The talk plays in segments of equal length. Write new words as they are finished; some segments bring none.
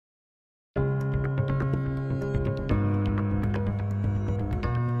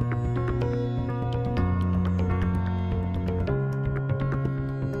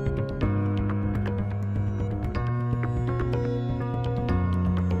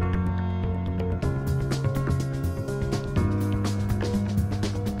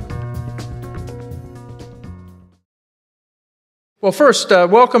Well, first,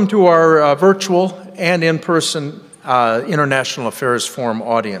 welcome to our virtual and in-person International Affairs Forum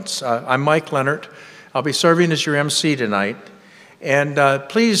audience. I'm Mike Leonard. I'll be serving as your MC tonight. And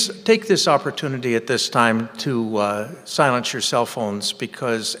please take this opportunity at this time to silence your cell phones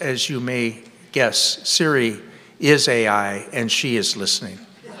because, as you may guess, Siri is AI and she is listening.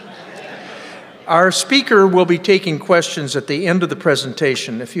 Our speaker will be taking questions at the end of the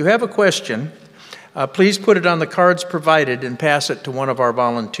presentation. If you have a question, please put it on the cards provided and pass it to one of our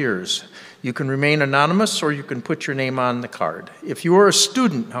volunteers. You can remain anonymous or you can put your name on the card. If you are a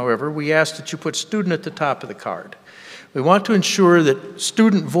student, however, we ask that you put student at the top of the card. We want to ensure that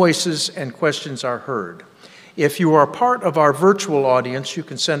student voices and questions are heard. If you are part of our virtual audience, you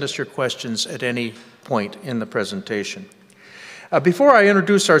can send us your questions at any point in the presentation. Before I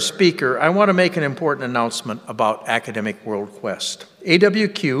introduce our speaker, I want to make an important announcement about Academic World Quest.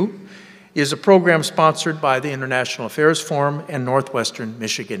 AWQ is a program sponsored by the International Affairs Forum and Northwestern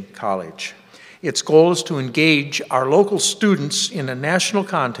Michigan College. Its goal is to engage our local students in a national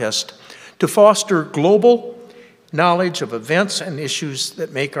contest to foster global knowledge of events and issues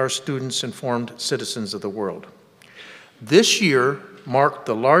that make our students informed citizens of the world. This year marked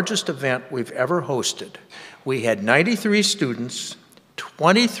the largest event we've ever hosted. We had 93 students,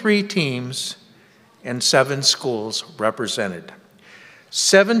 23 teams, and 7 schools represented.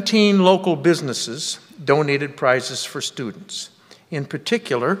 17 local businesses donated prizes for students. In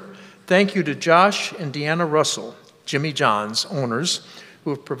particular, thank you to Josh and Deanna Russell, Jimmy John's owners,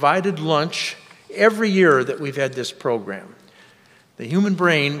 who have provided lunch every year that we've had this program. The human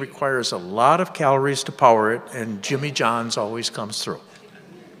brain requires a lot of calories to power it, and Jimmy John's always comes through.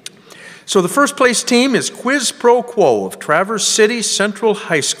 So the first place team is Quiz Pro Quo of Traverse City Central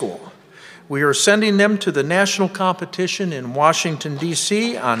High School. We are sending them to the national competition in Washington,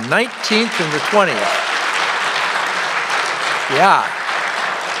 D.C. on 19th and the 20th. Yeah.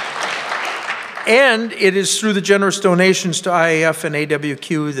 And it is through the generous donations to IAF and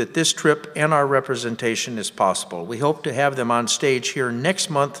AWQ that this trip and our representation is possible. We hope to have them on stage here next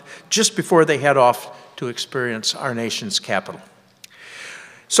month, just before they head off to experience our nation's capital.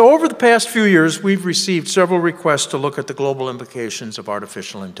 So over the past few years, we've received several requests to look at the global implications of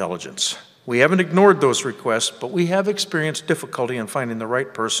artificial intelligence. We haven't ignored those requests, but we have experienced difficulty in finding the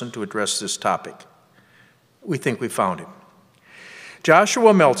right person to address this topic. We think we found him.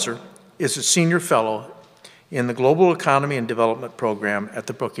 Joshua Meltzer is a senior fellow in the Global Economy and Development Program at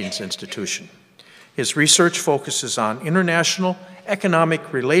the Brookings Institution. His research focuses on international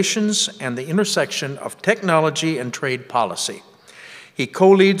economic relations and the intersection of technology and trade policy. He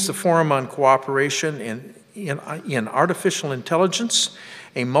co-leads the Forum on Cooperation in Artificial Intelligence,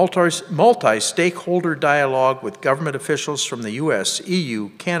 a multi-stakeholder dialogue with government officials from the US, EU,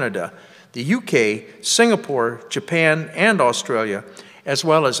 Canada, the UK, Singapore, Japan, and Australia, as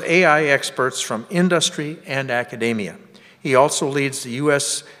well as AI experts from industry and academia. He also leads the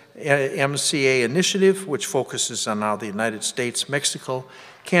USMCA initiative, which focuses on how the United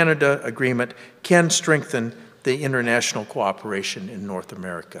States-Mexico-Canada agreement can strengthen the international cooperation in North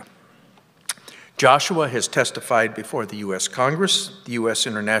America. Joshua has testified before the U.S. Congress, the U.S.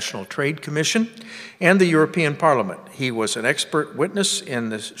 International Trade Commission, and the European Parliament. He was an expert witness in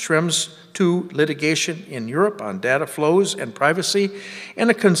the Schrems II litigation in Europe on data flows and privacy, and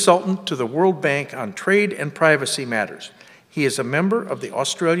a consultant to the World Bank on trade and privacy matters. He is a member of the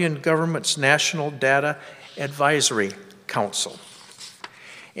Australian government's National Data Advisory Council,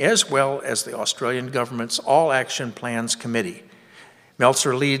 as well as the Australian government's All Action Plans Committee.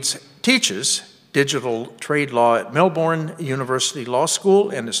 Meltzer teaches digital trade law at Melbourne University Law School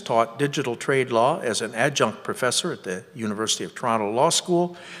and has taught digital trade law as an adjunct professor at the University of Toronto Law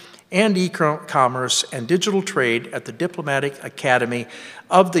School and ecommerce and digital trade at the Diplomatic Academy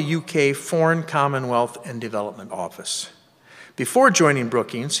of the UK Foreign, Commonwealth and Development Office. Before joining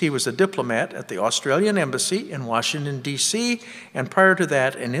Brookings, he was a diplomat at the Australian Embassy in Washington, D.C., and prior to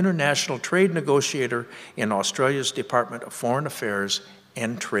that, an international trade negotiator in Australia's Department of Foreign Affairs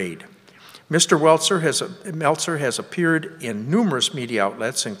and Trade. Mr. Meltzer has appeared in numerous media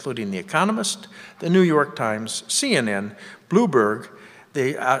outlets, including The Economist, The New York Times, CNN, Bloomberg,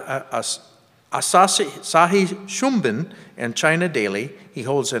 the Asahi Shimbun, and China Daily. He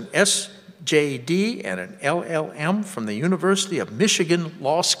holds an SJD and an LLM from the University of Michigan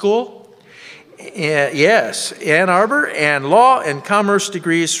Law School. Yes, Ann Arbor, and law and commerce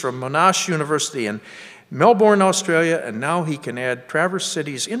degrees from Monash University in Melbourne, Australia, and now he can add Traverse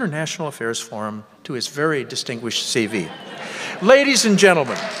City's International Affairs Forum to his very distinguished CV. Ladies and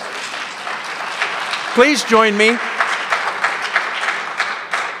gentlemen, please join me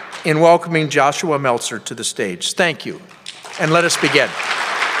in welcoming Joshua Meltzer to the stage. Thank you. and let us begin.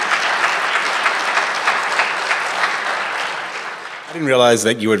 I didn't realise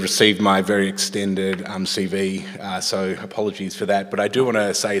that you had received my very extended CV, so apologies for that. But I do want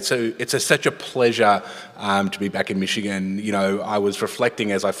to say it's such a pleasure to be back in Michigan. You know, I was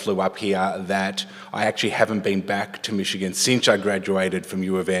reflecting as I flew up here that I actually haven't been back to Michigan since I graduated from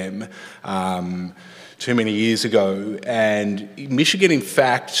U of M too many years ago. And Michigan, in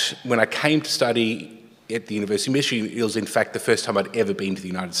fact, when I came to study at the University of Michigan, it was in fact the first time I'd ever been to the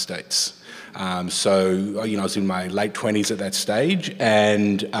United States. So, you know, I was in my late 20s at that stage,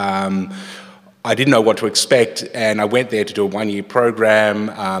 and I didn't know what to expect, and I went there to do a one-year program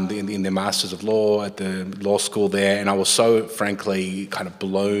in the Masters of Law at the law school there, and I was so, frankly, kind of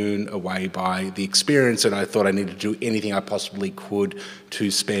blown away by the experience, and I thought I needed to do anything I possibly could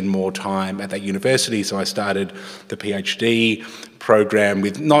to spend more time at that university. So I started the PhD program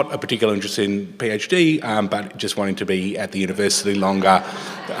with not a particular interest in PhD, but just wanting to be at the university longer.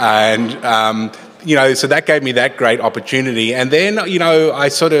 And you know, so that gave me that great opportunity. And then, you know, I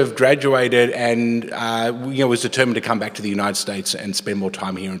sort of graduated and, you know, was determined to come back to the United States and spend more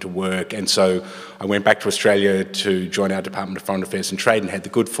time here and to work. And so I went back to Australia to join our Department of Foreign Affairs and Trade, and had the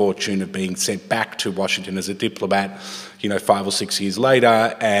good fortune of being sent back to Washington as a diplomat, you know, 5 or 6 years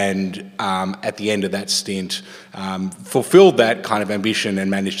later. And at the end of that stint, fulfilled that kind of ambition and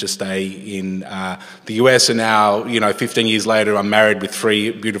managed to stay in the US. And now, you know, 15 years later, I'm married with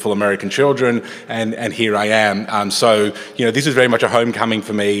 3 beautiful American children, and here I am. So, you know, this is very much a homecoming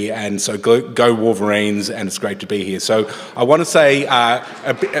for me, and so go Wolverines, and it's great to be here. So I want to say,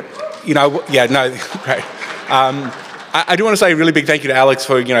 you know, yeah, no, great. I do want to say a really big thank you to Alex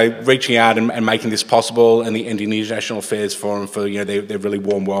for, you know, reaching out and making this possible, and the International Affairs Forum for, you know, their really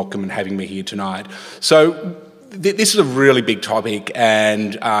warm welcome and having me here tonight. So this is a really big topic,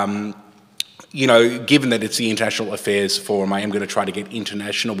 and you know, given that it's the International Affairs Forum, I am going to try to get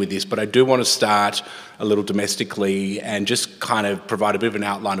international with this, but I do want to start a little domestically and just kind of provide a bit of an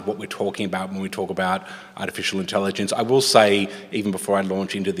outline of what we're talking about when we talk about artificial intelligence. I will say, even before I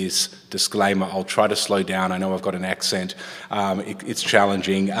launch into this disclaimer, I'll try to slow down. I know I've got an accent. It's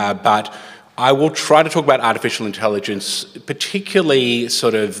challenging, but I will try to talk about artificial intelligence, particularly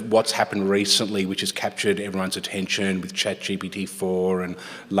sort of what's happened recently, which has captured everyone's attention with ChatGPT-4 and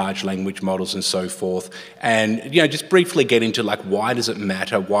large language models and so forth. And, you know, just briefly get into, like, why does it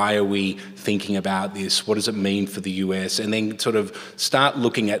matter? Why are we thinking about this? What does it mean for the US? And then sort of start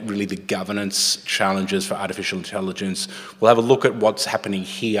looking at really the governance challenges for artificial intelligence. We'll have a look at what's happening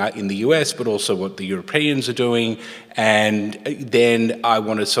here in the US, but also what the Europeans are doing. And then I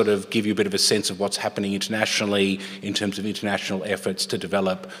want to sort of give you a bit of a sense of what's happening internationally in terms of international efforts to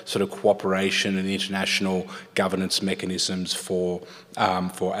develop sort of cooperation and international governance mechanisms for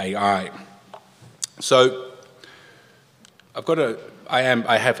AI. So I've got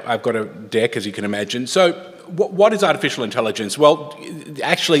a deck, as you can imagine. So what is artificial intelligence? Well,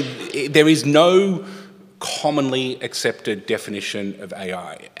 actually, there is no commonly accepted definition of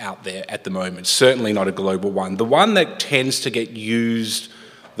AI out there at the moment, certainly not a global one. The one that tends to get used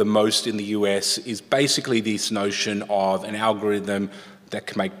the most in the US is basically this notion of an algorithm that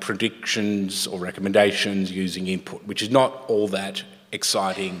can make predictions or recommendations using input, which is not all that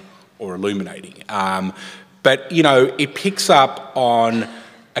exciting or illuminating. But, you know, it picks up on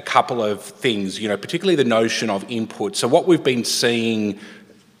a couple of things, you know, particularly the notion of input. So what we've been seeing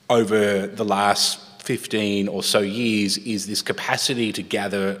over the last 15 or so years is this capacity to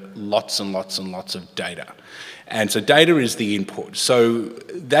gather lots and lots and lots of data. And so data is the input. So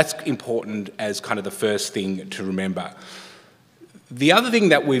that's important as kind of the first thing to remember. The other thing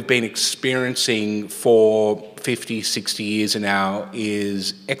that we've been experiencing for 50, 60 years now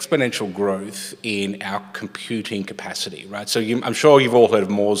is exponential growth in our computing capacity, right? So I'm sure you've all heard of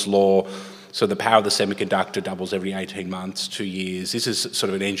Moore's law. So the power of the semiconductor doubles every 18 months, 2 years. This is sort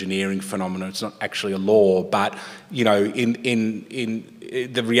of an engineering phenomenon. It's not actually a law, but, you know,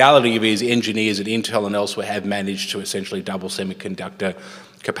 the reality of it is engineers at Intel and elsewhere have managed to essentially double semiconductor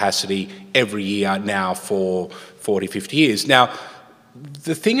capacity every year now for 40, 50 years. Now,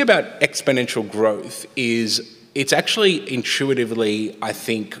 the thing about exponential growth is it's actually intuitively, I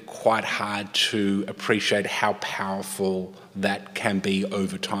think, quite hard to appreciate how powerful that can be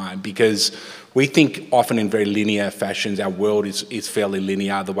over time, because we think often in very linear fashions. Our world is fairly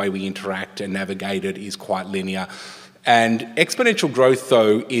linear. The way we interact and navigate it is quite linear. And exponential growth,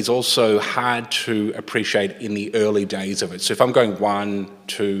 though, is also hard to appreciate in the early days of it. So if I'm going 1,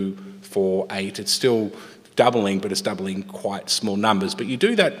 2, 4, 8, it's still doubling, but it's doubling quite small numbers. But you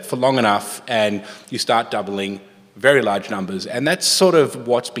do that for long enough and you start doubling very large numbers, and that's sort of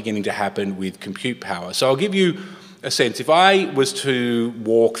what's beginning to happen with compute power. So I'll give you a sense. If I was to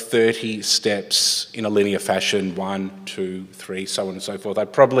walk 30 steps in a linear fashion, 1, 2, 3, so on and so forth,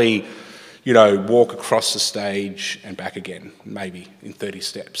 I'd probably, walk across the stage and back again, maybe in 30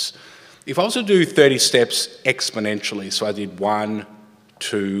 steps. If I was to do 30 steps exponentially, so I did 1,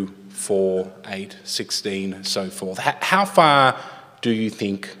 2, 4, 8, 16, so forth, how far do you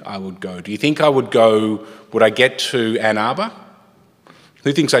think I would go? Do you think would I get to Ann Arbor?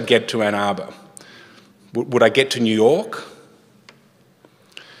 Who thinks I'd get to Ann Arbor? Would I get to New York?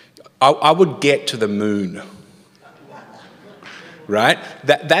 I would get to the moon, right?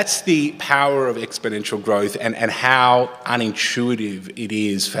 That's the power of exponential growth and how unintuitive it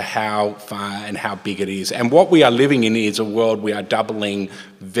is for how far and how big it is. And what we are living in is a world we are doubling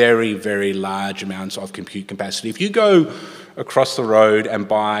very, very large amounts of compute capacity. If you go across the road and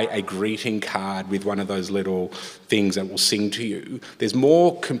buy a greeting card with one of those little things that will sing to you, there's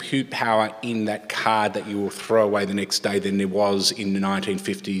more compute power in that card that you will throw away the next day than there was in the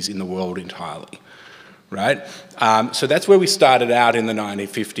 1950s in the world entirely, right? So that's where we started out in the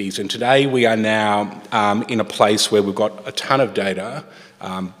 1950s, and today we are now in a place where we've got a ton of data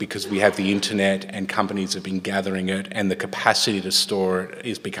because we have the internet and companies have been gathering it, and the capacity to store it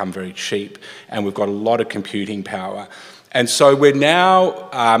has become very cheap, and we've got a lot of computing power. And so we're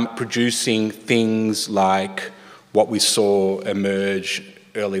now producing things like what we saw emerge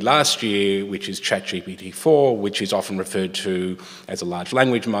early last year, which is ChatGPT-4, which is often referred to as a large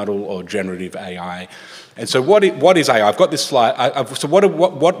language model or generative AI. And so what is AI? I've got this slide. So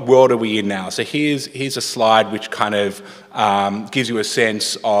what world are we in now? So here's a slide which kind of gives you a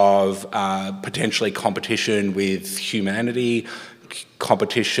sense of potentially competition with humanity,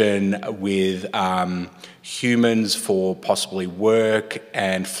 competition with humans for possibly work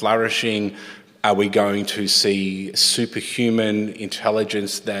and flourishing. Are we going to see superhuman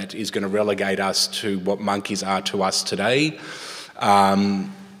intelligence that is going to relegate us to what monkeys are to us today?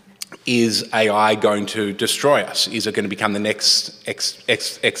 Is AI going to destroy us? Is it going to become the next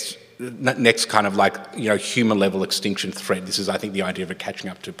kind of like, human level extinction threat? This is, I think, the idea of it catching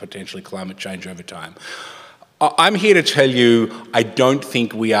up to potentially climate change over time. I'm here to tell you, I don't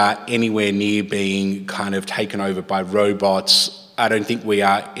think we are anywhere near being kind of taken over by robots. I don't think we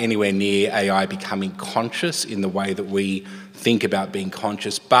are anywhere near AI becoming conscious in the way that we think about being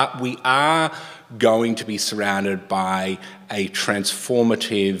conscious, but we are going to be surrounded by a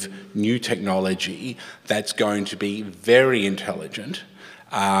transformative new technology that's going to be very intelligent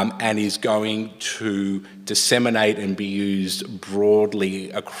and is going to disseminate and be used broadly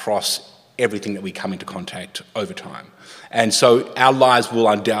across everything that we come into contact over time. And so our lives will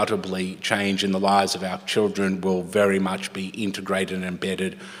undoubtedly change, and the lives of our children will very much be integrated and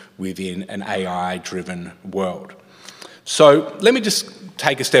embedded within an AI-driven world. So let me just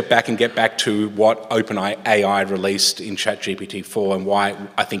take a step back and get back to what OpenAI released in ChatGPT-4 and why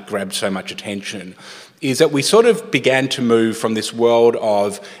I think grabbed so much attention, is that we sort of began to move from this world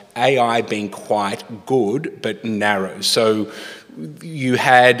of AI being quite good but narrow. So you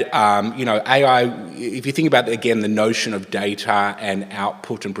had, AI, if you think about, again, the notion of data and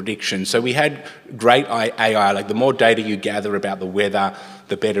output and prediction. So we had great AI, like the more data you gather about the weather,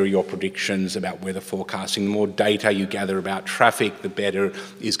 the better your predictions about weather forecasting. The more data you gather about traffic, the better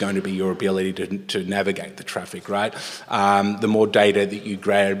is going to be your ability to navigate the traffic, right? The more data that you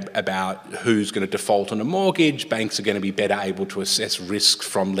grab about who's going to default on a mortgage, banks are going to be better able to assess risks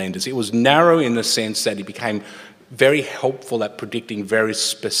from lenders. It was narrow in the sense that it became very helpful at predicting very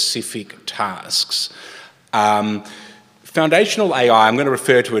specific tasks. Foundational AI, I'm going to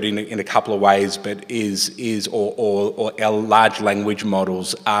refer to it in a couple of ways, but or large language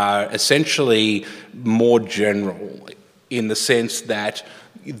models are essentially more general in the sense that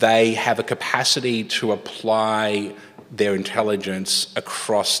they have a capacity to apply their intelligence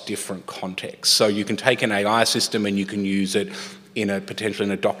across different contexts. So you can take an AI system and you can use it potentially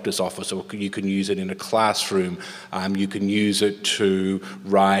in a doctor's office, or you can use it in a classroom. You can use it to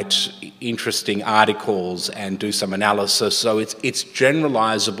write interesting articles and do some analysis. So it's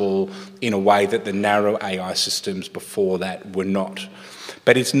generalizable in a way that the narrow AI systems before that were not.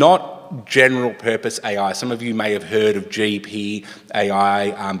 But it's not general purpose AI. Some of you may have heard of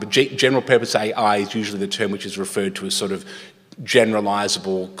GPAI, but general purpose AI is usually the term which is referred to as sort of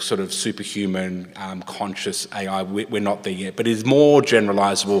generalizable, sort of superhuman, conscious AI. We're not there yet, but it is more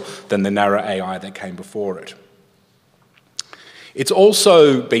generalizable than the narrow AI that came before it. It's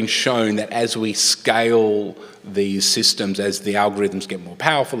also been shown that as we scale these systems, as the algorithms get more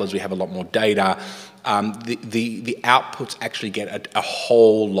powerful, as we have a lot more data, the outputs actually get a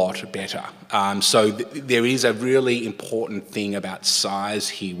whole lot better. So there is a really important thing about size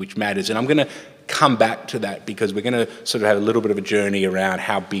here which matters, and I'm going to come back to that because we're going to sort of have a little bit of a journey around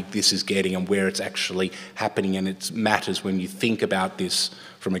how big this is getting and where it's actually happening, and it matters when you think about this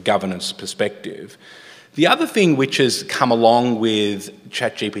from a governance perspective. The other thing which has come along with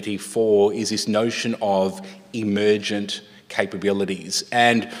ChatGPT-4 is this notion of emergent capabilities.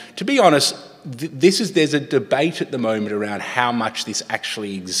 And to be honest, there's a debate at the moment around how much this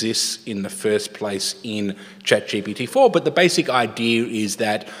actually exists in the first place in ChatGPT-4, but the basic idea is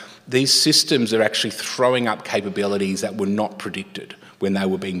that these systems are actually throwing up capabilities that were not predicted when they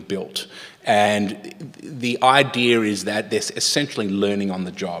were being built. And the idea is that they're essentially learning on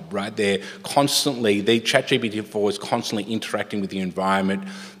the job, right? The ChatGPT-4 is constantly interacting with the environment.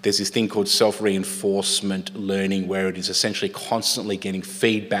 There's this thing called self-reinforcement learning where it is essentially constantly getting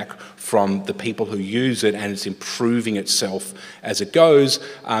feedback from the people who use it, and it's improving itself as it goes.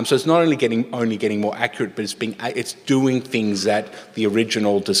 So it's not only getting more accurate, but it's doing things that the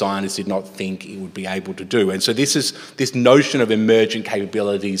original designers did not think it would be able to do. And so this notion of emergent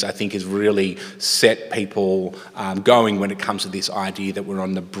capabilities, I think, is really set people going when it comes to this idea that we're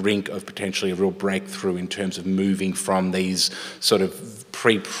on the brink of potentially a real breakthrough in terms of moving from these sort of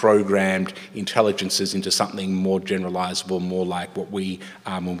pre-programmed intelligences into something more generalizable, more like what we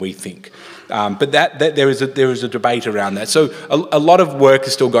when we think. But there is a debate around that. So a lot of work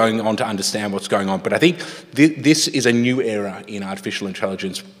is still going on to understand what's going on. But I think this is a new era in artificial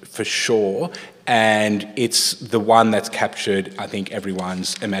intelligence for sure, and it's the one that's captured, I think,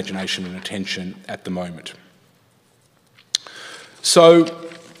 everyone's imagination and attention at the moment. So let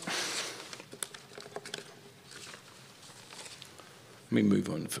me move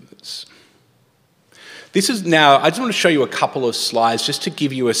on from this. This is now, I just want to show you a couple of slides just to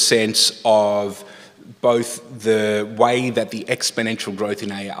give you a sense of both the way that the exponential growth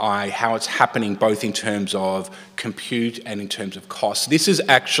in AI, how it's happening both in terms of compute and in terms of cost. This is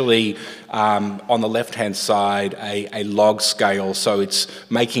actually, on the left-hand side, a log scale. So it's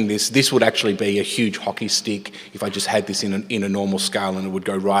making this would actually be a huge hockey stick if I just had this in a normal scale, and it would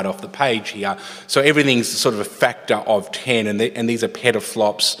go right off the page here. So everything's sort of a factor of 10, and these are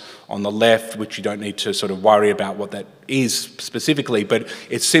petaflops on the left, which you don't need to sort of worry about what that is specifically, but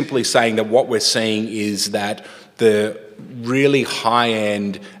it's simply saying that what we're seeing is that the really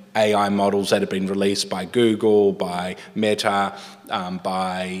high-end AI models that have been released by Google, by Meta,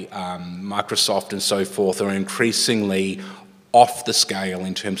 by Microsoft and so forth are increasingly off the scale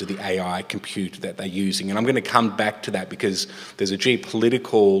in terms of the AI compute that they're using. And I'm going to come back to that because there's a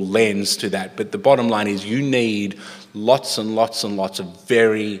geopolitical lens to that, but the bottom line is you need lots and lots and lots of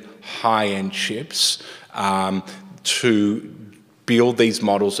very high-end chips to build these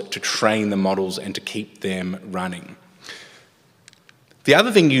models, to train the models, and to keep them running. The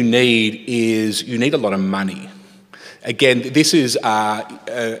other thing you need is you need a lot of money. Again, this is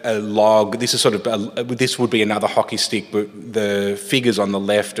a log. This is sort of this would be another hockey stick, but the figures on the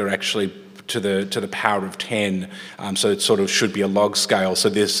left are actually to the power of 10. So it sort of should be a log scale. So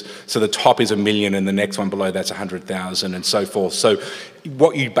the top is 1 million, and the next one below that's 100,000, and so forth. So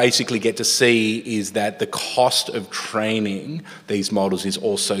what you basically get to see is that the cost of training these models is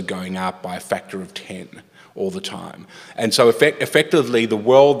also going up by a factor of 10. All the time. And so effectively the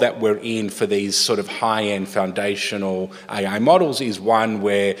world that we're in for these sort of high-end foundational AI models is one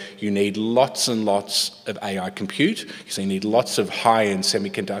where you need lots and lots of AI compute, so you need lots of high-end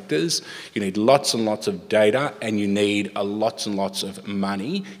semiconductors, you need lots and lots of data, and you need lots and lots of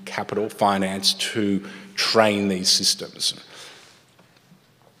money, capital, finance, to train these systems.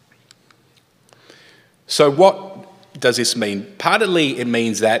 So what does this mean? Partly it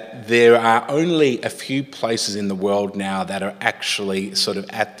means that there are only a few places in the world now that are actually sort of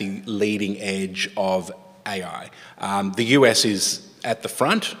at the leading edge of AI. The US is at the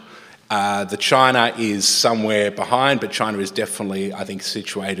front. China is somewhere behind, but China is definitely, I think,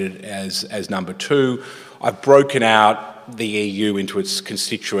 situated as number 2. I've broken out the EU into its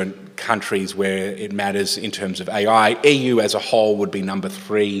constituent countries where it matters in terms of AI. EU as a whole would be number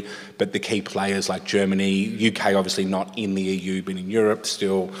 3, but the key players like Germany, UK obviously not in the EU, but in Europe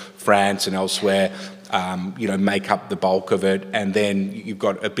still, France and elsewhere, make up the bulk of it. And then you've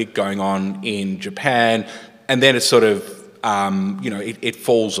got a bit going on in Japan, and then it's sort of, it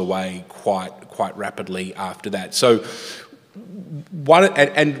falls away quite rapidly after that. So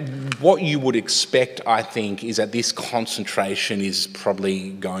what you would expect, I think, is that this concentration is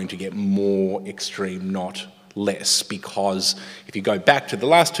probably going to get more extreme, not less, because if you go back to the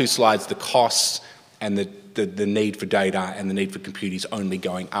last 2 slides, the costs and the need for data and the need for compute is only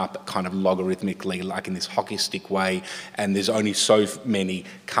going up kind of logarithmically, like in this hockey stick way, and there's only so many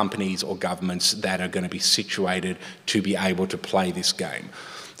companies or governments that are going to be situated to be able to play this game.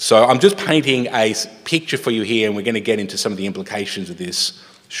 So I'm just painting a picture for you here, and we're going to get into some of the implications of this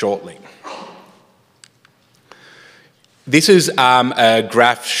shortly. This is a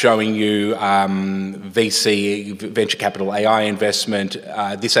graph showing you VC, venture capital AI investment.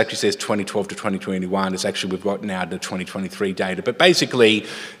 This actually says 2012 to 2021. It's actually, we've got now the 2023 data. But basically,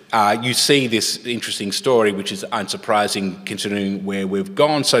 you see this interesting story, which is unsurprising considering where we've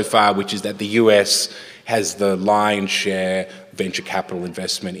gone so far, which is that the US has the lion's share venture capital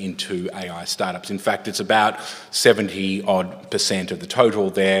investment into AI startups. In fact, it's about 70-odd% of the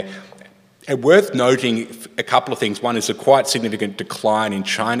total there. And worth noting a couple of things. One is a quite significant decline in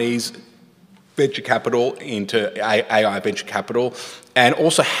Chinese venture capital into AI venture capital, and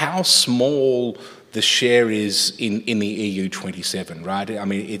also how small the share is in the EU 27, right? I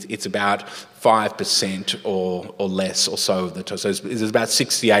mean, it's about 5% or less or so of the total. So there's about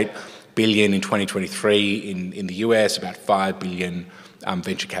 68 billion in 2023 in the US, about 5 billion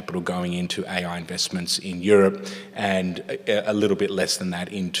venture capital going into AI investments in Europe, and a little bit less than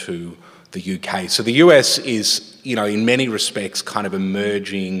that into the UK. So the US is, you know, in many respects kind of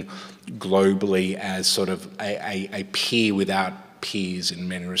emerging globally as sort of a peer without peers in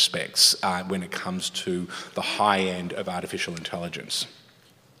many respects when it comes to the high end of artificial intelligence.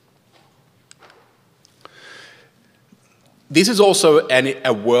 This is also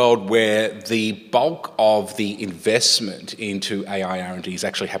a world where the bulk of the investment into AI R&D is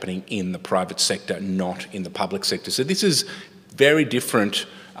actually happening in the private sector, not in the public sector. So this is very different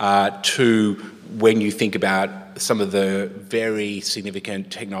to when you think about some of the very significant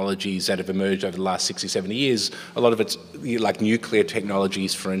technologies that have emerged over the last 60, 70 years. A lot of it's like nuclear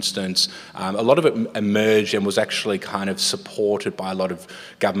technologies, for instance. A lot of it emerged and was actually kind of supported by a lot of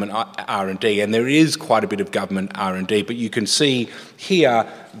government R&D. And there is quite a bit of government R&D, but you can see here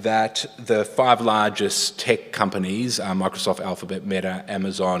that the 5 largest tech companies, Microsoft, Alphabet, Meta,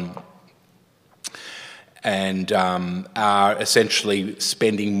 Amazon, and are essentially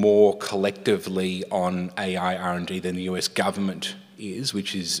spending more collectively on AI R&D than the US government is,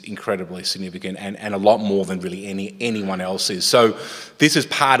 which is incredibly significant, and a lot more than really anyone else is. So this is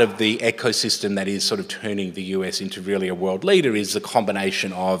part of the ecosystem that is sort of turning the US into really a world leader, is the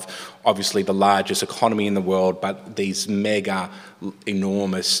combination of obviously the largest economy in the world, but these mega,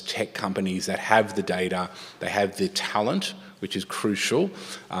 enormous tech companies that have the data, they have the talent, which is crucial.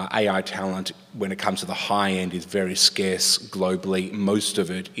 AI talent, when it comes to the high end, is very scarce globally. Most of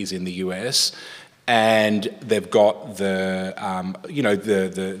it is in the US. And they've got the,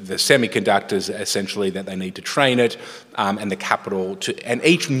 the semiconductors essentially that they need to train it, and the capital to, and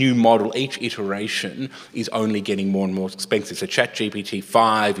each new model, each iteration is only getting more and more expensive. So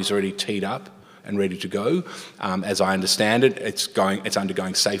ChatGPT-5 is already teed up and ready to go. As I understand it, it's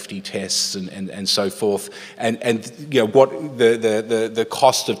undergoing safety tests and so forth. And you know what the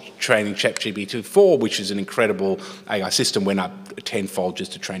cost of training ChatGPT-4, which is an incredible AI system, went up tenfold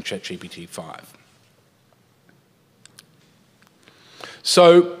just to train ChatGPT-5.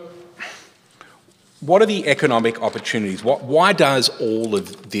 So what are the economic opportunities? Why does all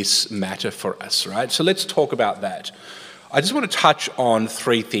of this matter for us, right? So let's talk about that. I just want to touch on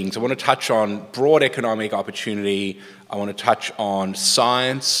 3 things. I want to touch on broad economic opportunity, I want to touch on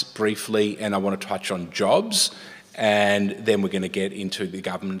science briefly, and I want to touch on jobs, and then we're going to get into the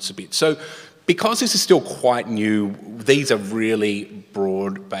governance a bit. So because this is still quite new, these are really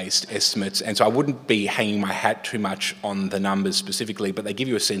broad-based estimates, and so I wouldn't be hanging my hat too much on the numbers specifically, but they give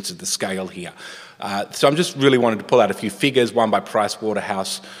you a sense of the scale here. So I'm just really wanted to pull out a few figures, one by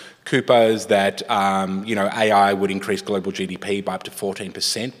PricewaterhouseCoopers, that AI would increase global GDP by up to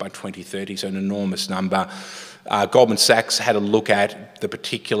 14% by 2030, so an enormous number. Goldman Sachs had a look at the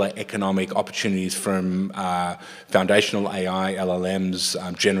particular economic opportunities from foundational AI, LLMs,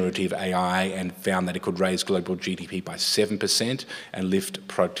 generative AI, and found that it could raise global GDP by 7% and lift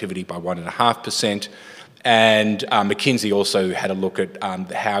productivity by 1.5%. And McKinsey also had a look at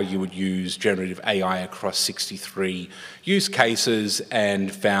how you would use generative AI across 63 use cases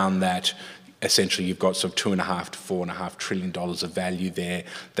and found that essentially you've got sort of $2.5 to $4.5 trillion of value there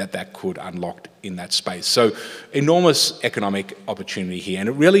that could unlock in that space. So enormous economic opportunity here, and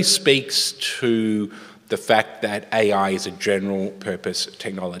it really speaks to the fact that AI is a general purpose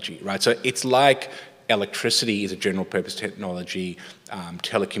technology, right? So it's like electricity is a general purpose technology.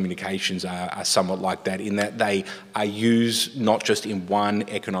 Telecommunications are somewhat like that, in that they are used not just in one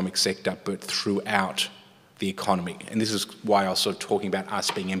economic sector but throughout the economy. And this is why I was sort of talking about us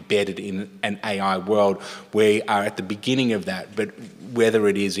being embedded in an AI world. We are at the beginning of that, but whether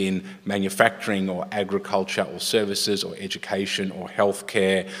it is in manufacturing or agriculture or services or education or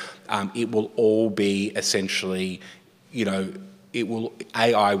healthcare, it will all be essentially,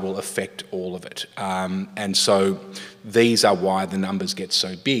 AI will affect all of it. And so these are why the numbers get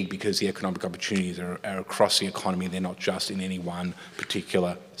so big, because the economic opportunities are across the economy. They're not just in any one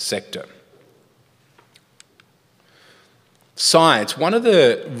particular sector. Science, one of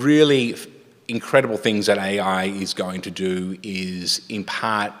the really incredible things that AI is going to do is in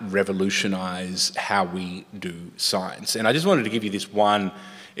part revolutionise how we do science. And I just wanted to give you this one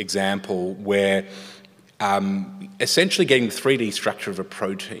example where essentially getting the 3D structure of a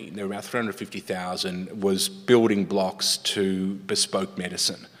protein, there were about 350,000, was building blocks to bespoke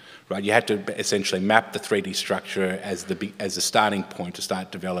medicine. Right? You had to essentially map the 3D structure as the starting point to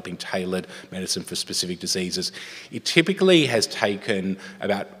start developing tailored medicine for specific diseases. It typically has taken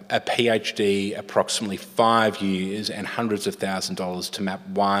about a PhD, approximately 5 years and hundreds of thousands of dollars to map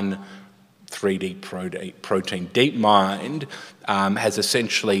one 3D protein. DeepMind has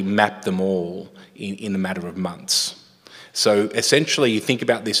essentially mapped them all in a matter of months. So essentially you think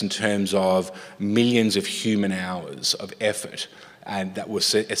about this in terms of millions of human hours of effort, and that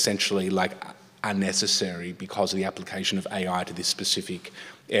was essentially like unnecessary because of the application of AI to this specific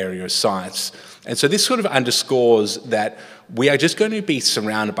area of science. And so this sort of underscores that we are just going to be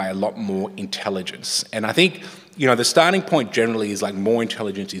surrounded by a lot more intelligence. And I think, you know, the starting point generally is like more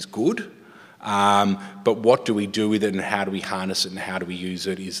intelligence is good, but what do we do with it and how do we harness it and how do we use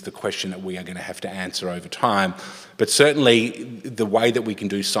it is the question that we are going to have to answer over time. But certainly the way that we can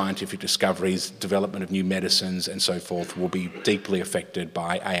do scientific discoveries, development of new medicines and so forth will be deeply affected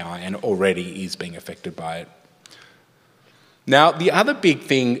by AI and already is being affected by it. Now, the other big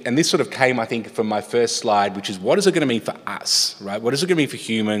thing, and this sort of came, I think, from my first slide, which is what is it going to mean for us, right? What is it going to mean for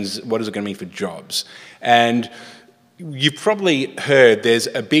humans? What is it going to mean for jobs? And you've probably heard there's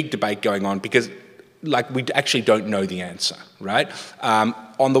a big debate going on because like we actually don't know the answer, right?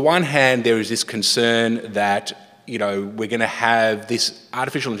 On the one hand, there is this concern that, you know, we're going to have this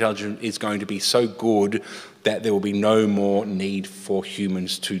artificial intelligence is going to be so good that there will be no more need for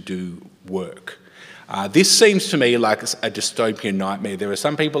humans to do work. This seems to me like a dystopian nightmare. There are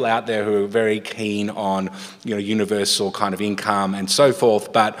some people out there who are very keen on, you know, universal kind of income and so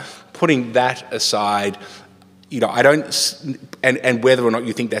forth, but putting that aside, you know, I don't, and whether or not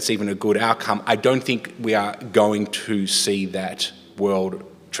you think that's even a good outcome, I don't think we are going to see that world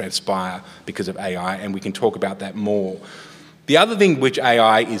transpire because of AI, and we can talk about that more. The other thing which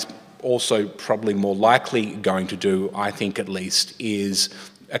AI is also probably more likely going to do, I think at least, is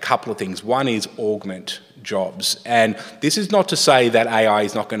a couple of things. One is augment jobs. And this is not to say that AI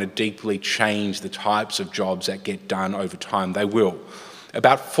is not going to deeply change the types of jobs that get done over time. They will.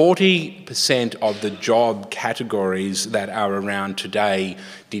 About 40% of the job categories that are around today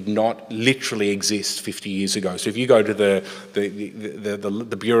did not literally exist 50 years ago. So if you go to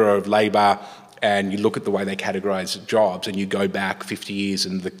the Bureau of Labour and you look at the way they categorise jobs and you go back 50 years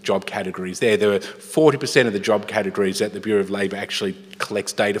and the job categories there are 40% of the job categories that the Bureau of Labour actually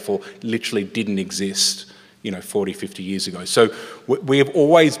collects data for literally didn't exist, you know, 40, 50 years ago. So we have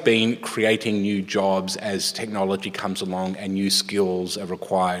always been creating new jobs as technology comes along and new skills are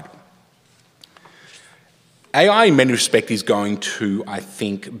required. AI in many respects is going to, I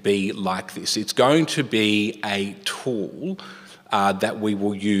think, be like this. It's going to be a tool that we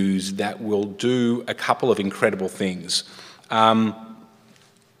will use that will do a couple of incredible things. One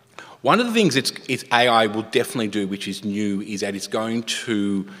of the things AI will definitely do, which is new, is that it's going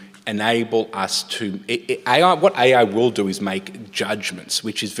to enable us to, what AI will do is make judgments,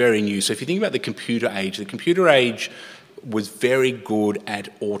 which is very new. So if you think about the computer age was very good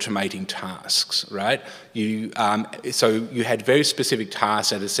at automating tasks, right? So you had very specific tasks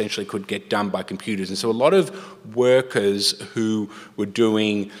that essentially could get done by computers. And so a lot of workers who were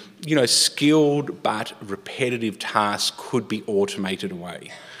doing, you know, skilled but repetitive tasks could be automated away.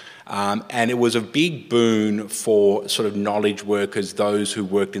 And it was a big boon for sort of knowledge workers, those who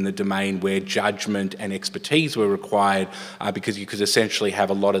worked in the domain where judgment and expertise were required, because you could essentially have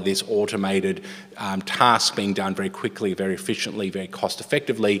a lot of this automated tasks being done very quickly, very efficiently, very cost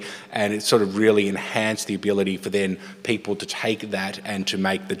effectively, and it sort of really enhanced the ability for then people to take that and to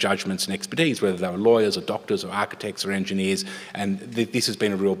make the judgments and expertise, whether they were lawyers or doctors or architects or engineers, and this has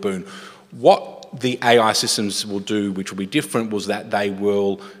been a real boon. What the AI systems will do, which will be different, was that they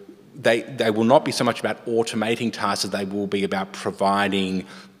will not be so much about automating tasks as they will be about providing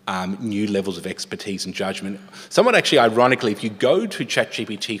new levels of expertise and judgment. Somewhat actually ironically, if you go to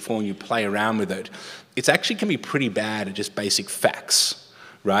ChatGPT-4 and you play around with it, it's actually can be pretty bad at just basic facts,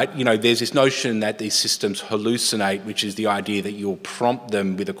 right? You know, there's this notion that these systems hallucinate, which is the idea that you'll prompt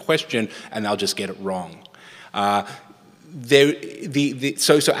them with a question and they'll just get it wrong.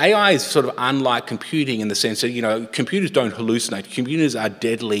 so AI is sort of unlike computing in the sense that, you know, computers don't hallucinate. Computers are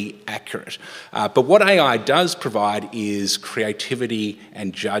deadly accurate. But what AI does provide is creativity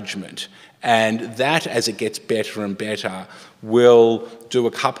and judgment. And that, as it gets better and better, will do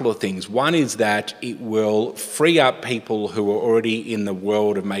a couple of things. One is that it will free up people who are already in the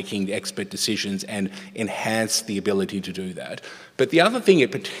world of making expert decisions and enhance the ability to do that. But the other thing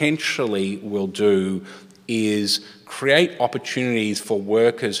it potentially will do is create opportunities for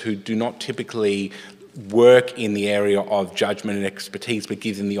workers who do not typically work in the area of judgment and expertise, but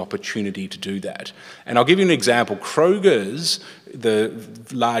give them the opportunity to do that. And I'll give you an example. Kroger's, the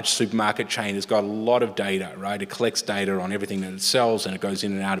large supermarket chain, has got a lot of data, right? It collects data on everything that it sells, and it goes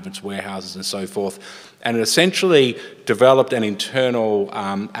in and out of its warehouses and so forth. And it essentially developed an internal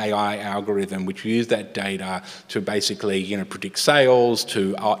AI algorithm which used that data to basically, you know, predict sales,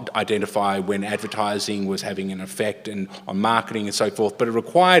 to identify when advertising was having an effect and on marketing and so forth. But it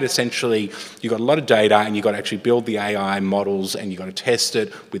required essentially, you got a lot of data and you got to actually build the AI models and you got to test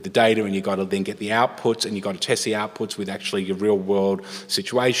it with the data and you got to then get the outputs and you got to test the outputs with actually your real world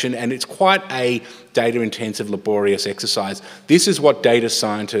situation. And it's quite a data intensive, laborious exercise. This is what data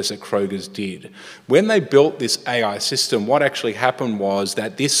scientists at Kroger's did. When they built this AI system, what actually happened was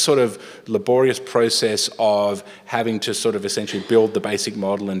that this sort of laborious process of having to sort of essentially build the basic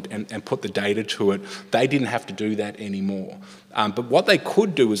model and put the data to it, they didn't have to do that anymore. But what they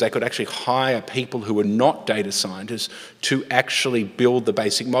could do is they could actually hire people who were not data scientists to actually build the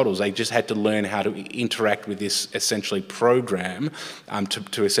basic models. They just had to learn how to interact with this essentially program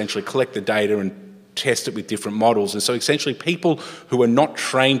to essentially collect the data and test it with different models. And so essentially people who are not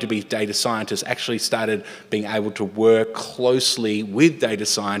trained to be data scientists actually started being able to work closely with data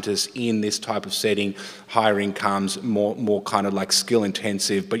scientists in this type of setting, higher incomes, more kind of like skill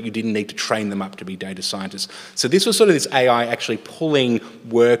intensive, but you didn't need to train them up to be data scientists. So this was sort of this AI actually pulling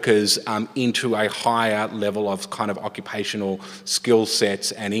workers into a higher level of kind of occupational skill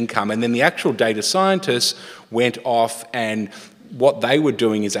sets and income. And then the actual data scientists went off, and what they were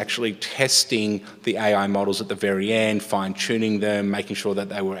doing is actually testing the AI models at the very end, fine-tuning them, making sure that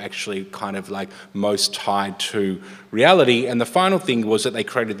they were actually kind of like most tied to reality. And the final thing was that they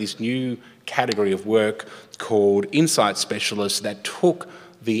created this new category of work called insight specialists that took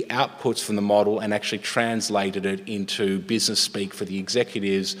the outputs from the model and actually translated it into business speak for the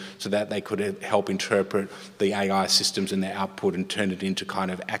executives so that they could help interpret the AI systems and their output and turn it into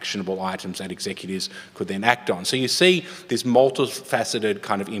kind of actionable items that executives could then act on. So you see this multifaceted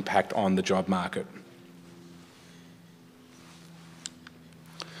kind of impact on the job market.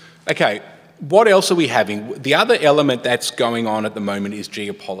 Okay. What else are we having? The other element that's going on at the moment is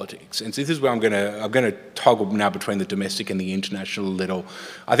geopolitics. And so this is where I'm going to toggle now between the domestic and the international a little.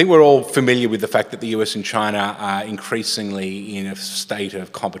 I think we're all familiar with the fact that the US and China are increasingly in a state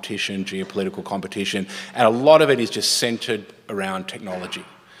of competition, geopolitical competition, and a lot of it is just centred around technology,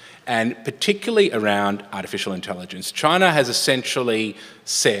 and particularly around artificial intelligence. China has essentially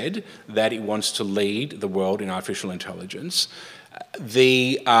said that it wants to lead the world in artificial intelligence.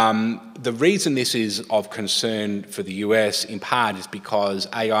 The reason this is of concern for the US in part is because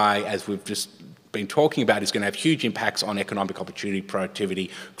AI, as we've just been talking about, is going to have huge impacts on economic opportunity,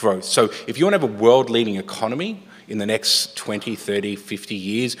 productivity, growth. So if you want to have a world-leading economy in the next 20, 30, 50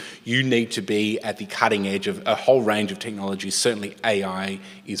 years, you need to be at the cutting edge of a whole range of technologies. Certainly AI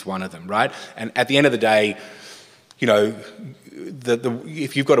is one of them, right? And at the end of the day, you know,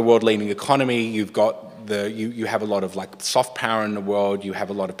 if you've got a world-leading economy, you've got you have a lot of like soft power in the world. You have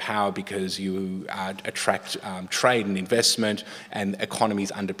a lot of power because you attract trade and investment, and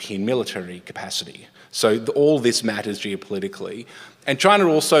economies underpin military capacity. So all this matters geopolitically. And China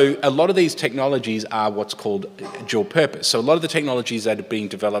also, a lot of these technologies are what's called dual purpose. So a lot of the technologies that are being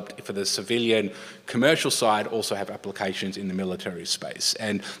developed for the civilian commercial side also have applications in the military space.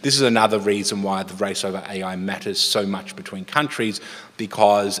 And this is another reason why the race over AI matters so much between countries,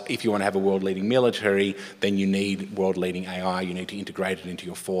 because if you want to have a world-leading military, then you need world-leading AI. You need to integrate it into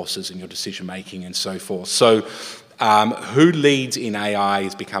your forces and your decision-making and so forth. So who leads in AI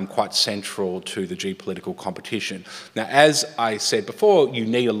has become quite central to the geopolitical competition. Now, as I said before, you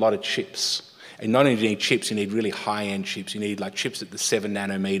need a lot of chips. And not only do you need chips, you need really high-end chips. You need like chips at the 7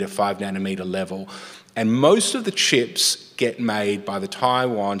 nanometer, 5 nanometer level. And most of the chips get made by the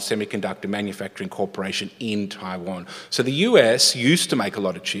Taiwan Semiconductor Manufacturing Corporation in Taiwan. So the US used to make a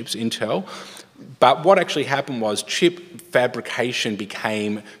lot of chips, Intel, but what actually happened was chip fabrication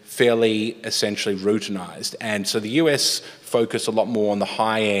became fairly essentially routinized. And so the US focused a lot more on the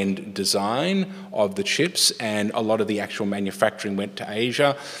high-end design of the chips, and a lot of the actual manufacturing went to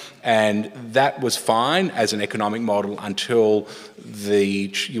Asia. And that was fine as an economic model until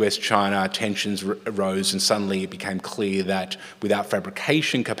the US-China tensions arose, and suddenly it became clear that without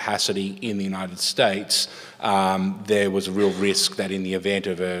fabrication capacity in the United States, there was a real risk that in the event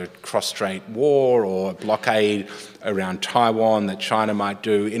of a cross-strait war or a blockade around Taiwan that China might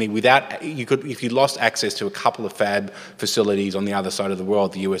do, if you lost access to a couple of fab facilities on the other side of the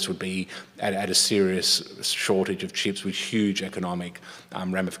world, the US would be at a serious shortage of chips with huge economic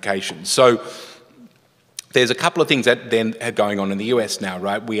ramifications. So there's a couple of things that then are going on in the US now,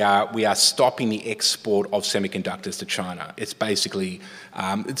 right? We are stopping the export of semiconductors to China. It's basically,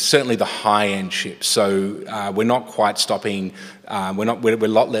 it's certainly the high-end chips. So we're not quite stopping. We're a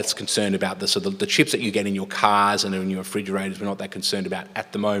lot less concerned about the chips that you get in your cars and in your refrigerators. We're not that concerned about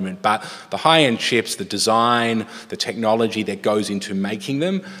at the moment. But the high-end chips, the design, the technology that goes into making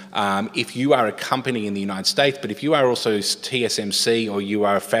them. If you are a company in the United States, but if you are also TSMC or you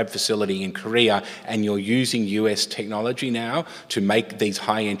are a fab facility in Korea and you're using US technology now to make these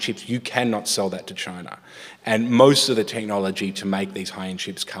high-end chips, you cannot sell that to China. And most of the technology to make these high-end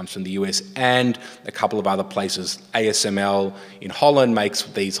chips comes from the US and a couple of other places. ASML in Holland makes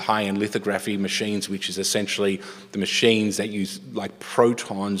these high-end lithography machines, which is essentially the machines that use like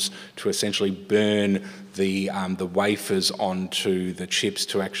protons to essentially burn the wafers onto the chips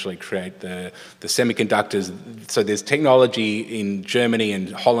to actually create the semiconductors. So there's technology in Germany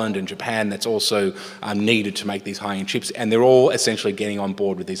and Holland and Japan that's also needed to make these high-end chips, and they're all essentially getting on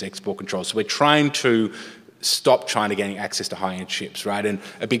board with these export controls. So we're trying to stop China getting access to high-end chips, right? And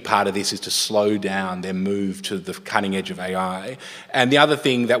a big part of this is to slow down their move to the cutting edge of AI. And the other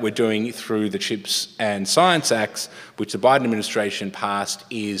thing that we're doing through the Chips and Science Acts, which the Biden administration passed,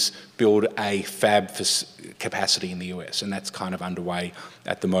 is build a fab capacity in the US, and that's kind of underway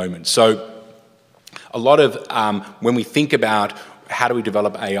at the moment. So a lot of, when we think about how do we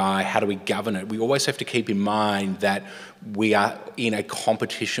develop AI, how do we govern it, we always have to keep in mind that we are in a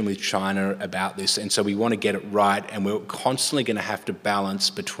competition with China about this, and so we want to get it right, and we're constantly going to have to balance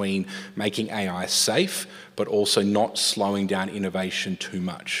between making AI safe but also not slowing down innovation too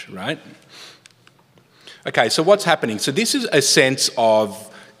much, right? Okay, so what's happening? So this is a sense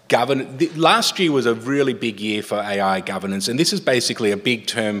of governance. Last year was a really big year for AI governance, and this is basically a big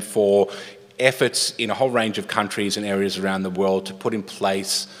term for efforts in a whole range of countries and areas around the world to put in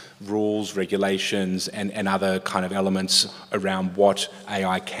place rules, regulations, and other kind of elements around what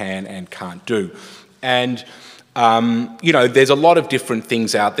AI can and can't do. And, you know, there's a lot of different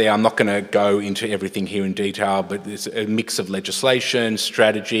things out there. I'm not going to go into everything here in detail, but there's a mix of legislation,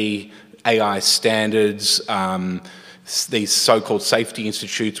 strategy, AI standards, these so-called safety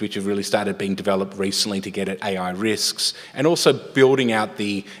institutes, which have really started being developed recently to get at AI risks, and also building out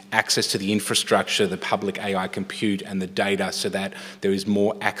the access to the infrastructure, the public AI compute and the data, so that there is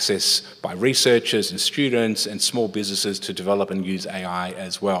more access by researchers and students and small businesses to develop and use AI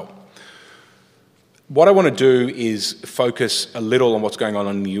as well. What I want to do is focus a little on what's going on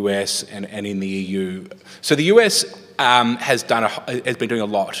in the US and in the EU. So the US has been doing a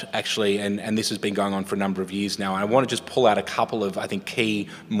lot, actually, and this has been going on for a number of years now. And I want to just pull out a couple of, I think, key,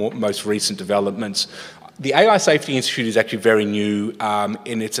 most recent developments. The AI Safety Institute is actually very new,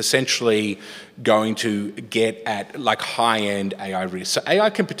 and it's essentially going to get at like high-end AI risks. So AI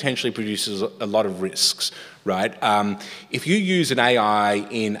can potentially produce a lot of risks, right? If you use an AI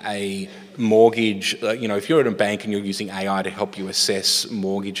in a mortgage, you know, if you're at a bank and you're using AI to help you assess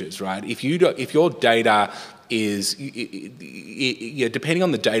mortgages, right? If your data is, depending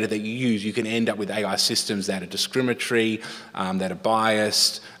on the data that you use, you can end up with AI systems that are discriminatory, that are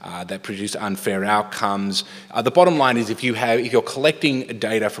biased, that produce unfair outcomes. The bottom line is if you're collecting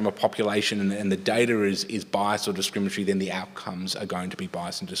data from a population and the data is biased or discriminatory, then the outcomes are going to be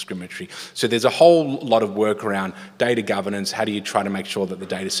biased and discriminatory. So there's a whole lot of work around data governance. How do you try to make sure that the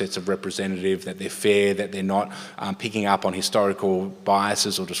data sets are representative, that they're fair, that they're not picking up on historical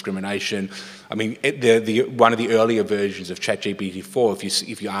biases or discrimination? I mean, one of the earlier versions of ChatGPT-4,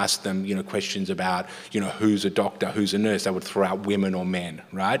 if you ask them, you know, questions about, you know, who's a doctor, who's a nurse, they would throw out women or men,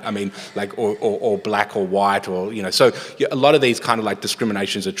 right? I mean, like, or black or white, or, you know, so a lot of these kind of like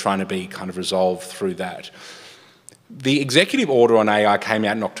discriminations are trying to be kind of resolved through that. The executive order on AI came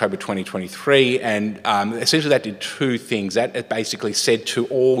out in October 2023, and essentially that did two things. That basically said to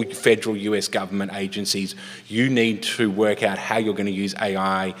all federal US government agencies, you need to work out how you're going to use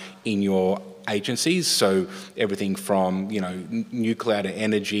AI in your agencies, so everything from nuclear to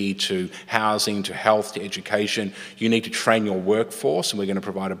energy to housing to health to education. You need to train your workforce, and we're going to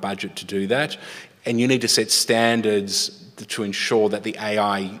provide a budget to do that. And you need to set standards to ensure that the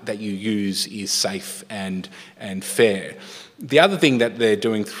AI that you use is safe and fair. The other thing that they're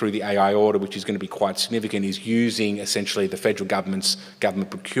doing through the AI order, which is going to be quite significant, is using essentially the federal government's government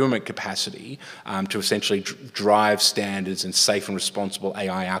procurement capacity to essentially drive standards and safe and responsible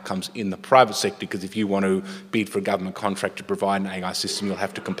AI outcomes in the private sector, because if you want to bid for a government contract to provide an AI system, you'll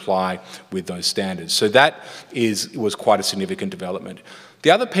have to comply with those standards. So that was quite a significant development. The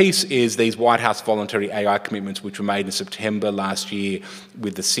other piece is these White House voluntary AI commitments, which were made in September last year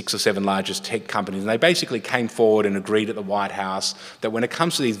with the 6 or 7 largest tech companies. And they basically came forward and agreed at the White House that when it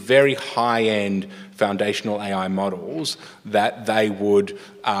comes to these very high-end foundational AI models, that they would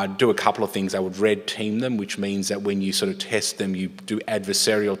do a couple of things. They would red team them, which means that when you sort of test them, you do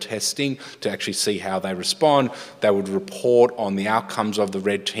adversarial testing to actually see how they respond. They would report on the outcomes of the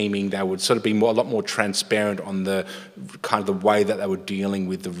red teaming. They would sort of be a lot more transparent on the kind of the way that they were dealing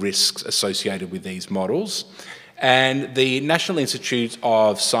with the risks associated with these models. And the National Institute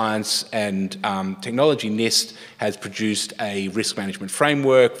of Science and Technology, NIST, has produced a risk management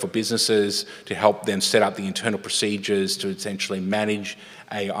framework for businesses to help them set up the internal procedures to essentially manage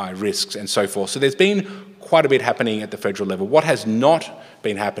AI risks and so forth. So there's been quite a bit happening at the federal level. What has not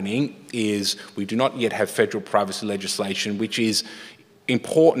been happening is we do not yet have federal privacy legislation, which is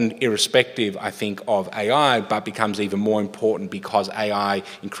important irrespective, I think, of AI, but becomes even more important because AI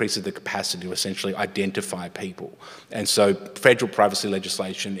increases the capacity to essentially identify people. And so federal privacy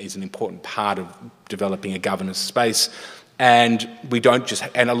legislation is an important part of developing a governance space. And we don't just,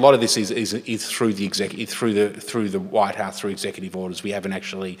 and a lot of this is through the through the White House, through executive orders. We haven't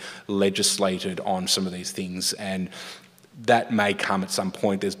actually legislated on some of these things, and that may come at some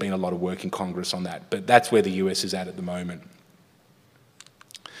point. There's been a lot of work in Congress on that, but that's where the US is at the moment.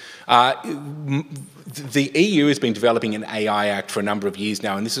 The EU has been developing an AI Act for a number of years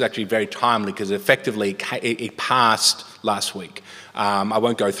now, and this is actually very timely because effectively it passed last week. I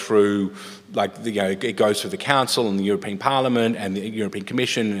won't go through, it goes through the Council and the European Parliament and the European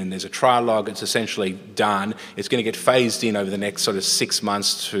Commission, and there's a trilogue. It's essentially done. It's going to get phased in over the next sort of 6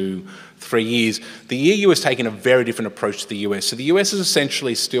 months to 3 years. The EU has taken a very different approach to the US. So the US is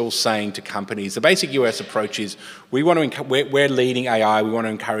essentially still saying to companies, the basic US approach is we're leading AI, we want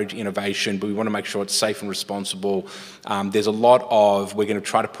to encourage innovation, but we want to make sure it's safe and responsible. There's a lot of, we're going to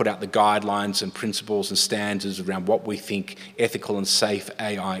try to put out the guidelines and principles and standards around what we think ethical and safe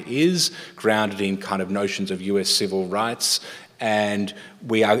AI is, grounded in kind of notions of US civil rights. And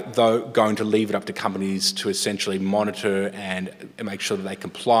we are, though, going to leave it up to companies to essentially monitor and make sure that they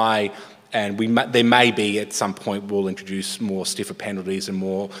comply. And there may be, at some point, we'll introduce more stiffer penalties and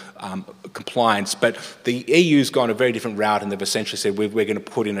more compliance. But the EU's gone a very different route, and they've essentially said we're going to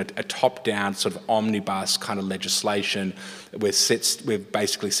put in a top-down sort of omnibus kind of legislation. We've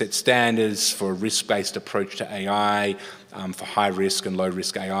basically set standards for a risk-based approach to AI, for high-risk and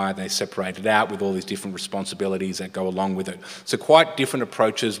low-risk AI. They separate it out with all these different responsibilities that go along with it. So quite different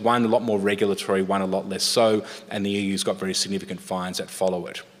approaches, one a lot more regulatory, one a lot less so, and the EU's got very significant fines that follow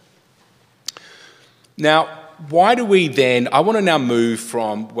it. Now, why do we then, I want to now move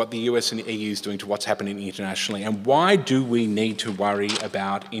from what the US and the EU is doing to what's happening internationally, and why do we need to worry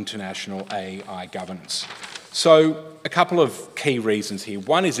about international AI governance? So a couple of key reasons here.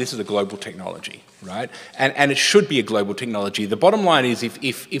 One is this is a global technology, right? And it should be a global technology. The bottom line is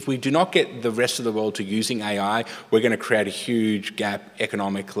if we do not get the rest of the world to using AI, we're going to create a huge gap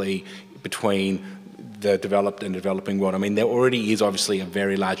economically between the developed and developing world. I mean, there already is obviously a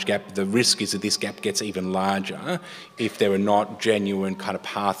very large gap. The risk is that this gap gets even larger if there are not genuine kind of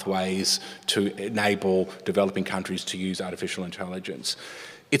pathways to enable developing countries to use artificial intelligence.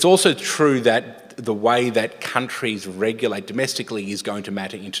 It's also true that the way that countries regulate domestically is going to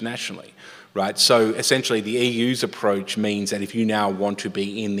matter internationally, right? So essentially the EU's approach means that if you now want to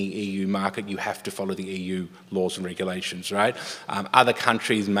be in the EU market, you have to follow the EU laws and regulations, right? Other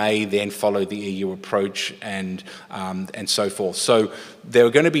countries may then follow the EU approach and so forth. So there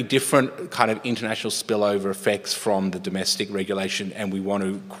are going to be different kind of international spillover effects from the domestic regulation, and we want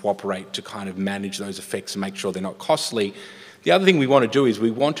to cooperate to kind of manage those effects and make sure they're not costly. The other thing we want to do is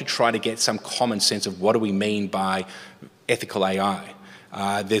we want to try to get some common sense of what do we mean by ethical AI.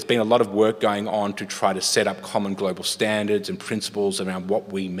 There's been a lot of work going on to try to set up common global standards and principles around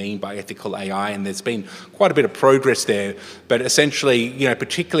what we mean by ethical AI, and there's been quite a bit of progress there. But essentially, you know,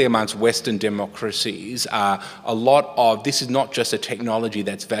 particularly amongst Western democracies, a lot of this is not just a technology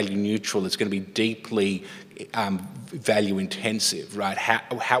that's value neutral. It's going to be deeply value intensive, right?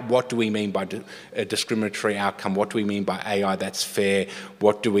 What do we mean by a discriminatory outcome? What do we mean by AI that's fair?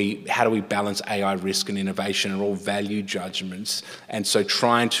 How do we balance AI risk and innovation are all value judgments. And so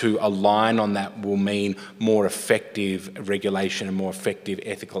trying to align on that will mean more effective regulation and more effective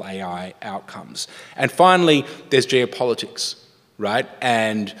ethical AI outcomes. And finally, there's geopolitics, right?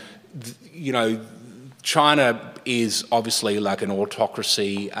 And, you know, China is obviously like an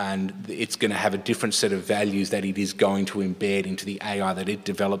autocracy, and it's going to have a different set of values that it is going to embed into the AI that it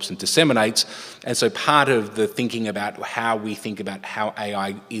develops and disseminates. And so part of the thinking about how we think about how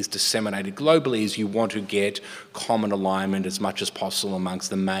AI is disseminated globally is you want to get common alignment as much as possible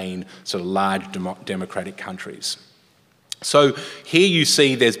amongst the main sort of large democratic countries. So here you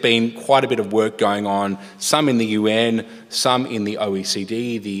see there's been quite a bit of work going on, some in the UN, some in the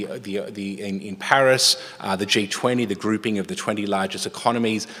OECD, in Paris, the G20, the grouping of the 20 largest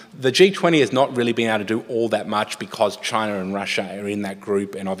economies. The G20 has not really been able to do all that much because China and Russia are in that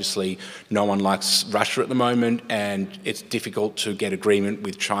group, and obviously no one likes Russia at the moment, and it's difficult to get agreement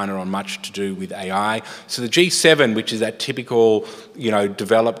with China on much to do with AI. So the G7, which is that typical, you know,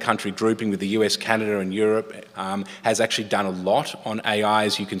 developed country grouping with the US, Canada and Europe, has actually done a lot on AI,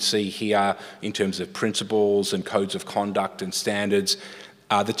 as you can see here, in terms of principles and codes of conduct and standards.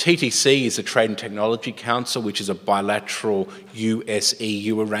 The TTC is the Trade and Technology Council, which is a bilateral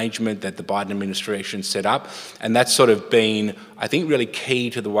US-EU arrangement that the Biden administration set up. And that's sort of been, I think, really key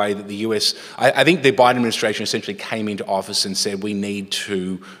to the way that the US... I think the Biden administration essentially came into office and said we need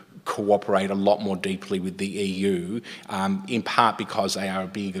to cooperate a lot more deeply with the EU, in part because they are a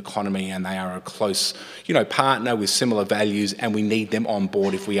big economy and they are a close, you know, partner with similar values, and we need them on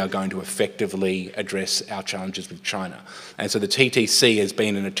board if we are going to effectively address our challenges with China. And so the TTC has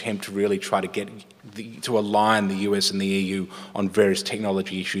been an attempt to really try to get to align the US and the EU on various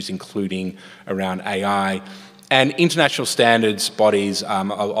technology issues, including around AI. And international standards bodies,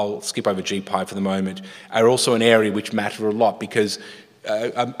 I'll skip over GPI for the moment, are also an area which matter a lot because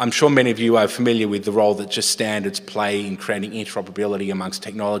I'm sure many of you are familiar with the role that just standards play in creating interoperability amongst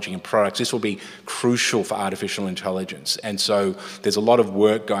technology and products. This will be crucial for artificial intelligence. And so there's a lot of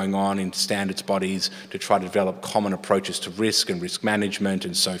work going on in standards bodies to try to develop common approaches to risk and risk management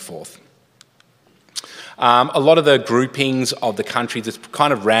and so forth. A lot of the groupings of the countries, it's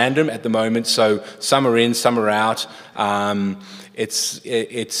kind of random at the moment, so some are in, some are out. It's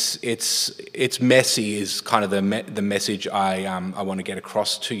messy is kind of the message I want to get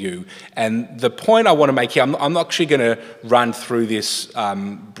across to you. And the point I want to make here, I'm actually going to run through this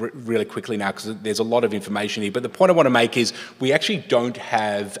really quickly now because there's a lot of information here, but the point I want to make is we actually don't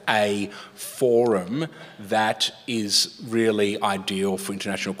have a forum that is really ideal for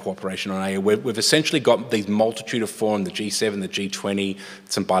international cooperation on AI. We've essentially got these multitude of forums, the G7, the G20,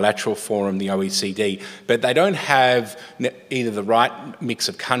 some bilateral forum, the OECD, but they don't have either the right mix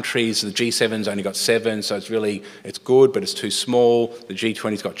of countries. The G7's only got 7, so it's good, but it's too small. The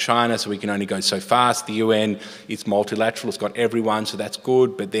G20's got China, so we can only go so fast. The UN, it's multilateral, it's got everyone, so that's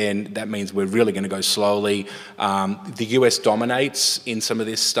good, but then that means we're really going to go slowly. The US dominates in some of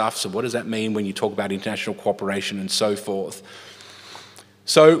this stuff, so what does that mean when you talk about international cooperation and so forth?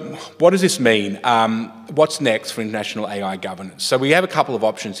 So what does this mean? What's next for international AI governance? So we have a couple of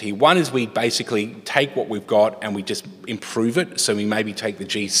options here. One is we basically take what we've got and we just improve it. So we maybe take the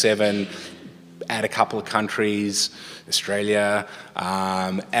G7, add a couple of countries, Australia,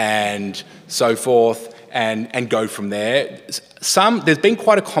 and so forth, and go from there. There's been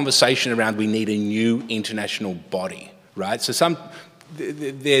quite a conversation around we need a new international body, right? So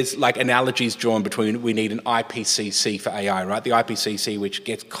there's like analogies drawn between we need an IPCC for AI, right? The IPCC, which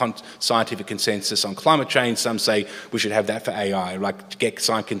gets scientific consensus on climate change. Some say we should have that for AI, like to get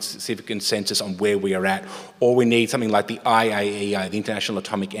scientific consensus on where we are at. Or we need something like the IAEA, the International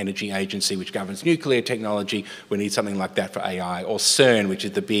Atomic Energy Agency, which governs nuclear technology. We need something like that for AI. Or CERN, which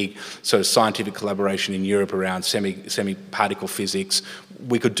is the big sort of scientific collaboration in Europe around semi-particle physics.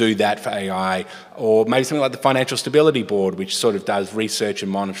 We could do that for AI. Or maybe something like the Financial Stability Board, which sort of does research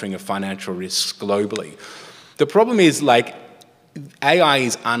and monitoring of financial risks globally. The problem is, like, AI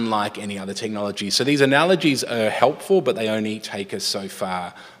is unlike any other technology. So these analogies are helpful, but they only take us so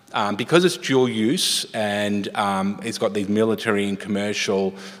far. Because it's dual use and it's got these military and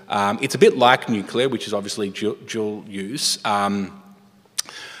commercial, it's a bit like nuclear, which is obviously dual use.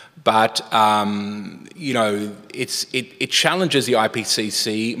 But, you know, it challenges the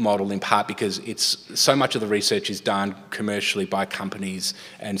IPCC model in part because so much of the research is done commercially by companies,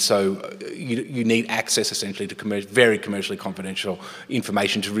 and so you need access essentially to very commercially confidential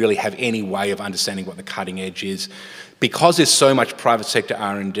information to really have any way of understanding what the cutting edge is. Because there's so much private sector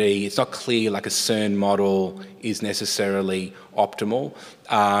R&D, it's not clear like a CERN model is necessarily optimal.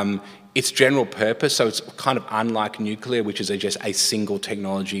 It's general purpose, so it's kind of unlike nuclear, which is just a single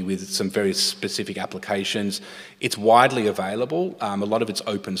technology with some very specific applications. It's widely available. A lot of it's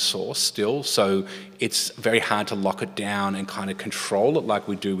open source still, so it's very hard to lock it down and kind of control it like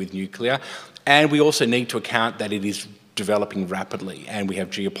we do with nuclear. And we also need to account that it is developing rapidly, and we have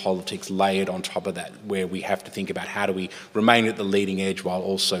geopolitics layered on top of that, where we have to think about how do we remain at the leading edge while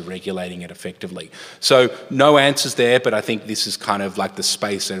also regulating it effectively. So no answers there, but I think this is kind of like the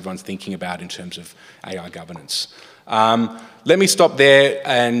space that everyone's thinking about in terms of AI governance. Let me stop there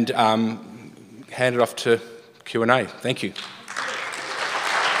and hand it off to Q&A. Thank you.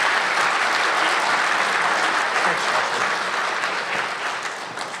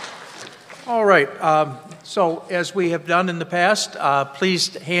 All right. So as we have done in the past,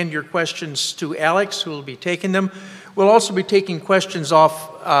 please hand your questions to Alex, who will be taking them. We'll also be taking questions off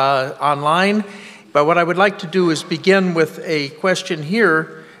online, but what I would like to do is begin with a question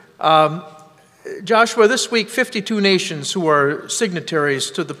here. Joshua, this week 52 nations who are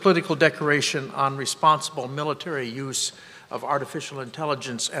signatories to the political declaration on responsible military use of artificial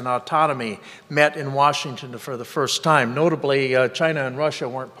intelligence and autonomy met in Washington for the first time. Notably, China and Russia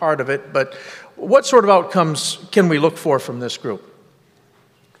weren't part of it, but what sort of outcomes can we look for from this group?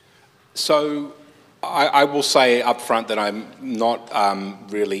 So I will say up front that I'm not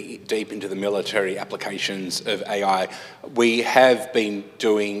really deep into the military applications of AI. We have been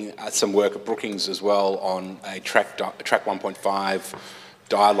doing some work at Brookings as well on a track 1.5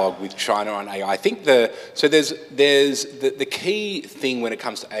 dialogue with China on AI. I think the key thing when it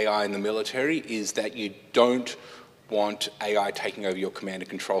comes to AI in the military is that you don't want AI taking over your command and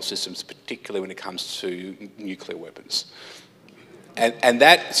control systems, particularly when it comes to nuclear weapons. And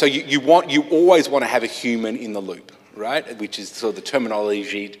that, so you always want to have a human in the loop, right? Which is sort of the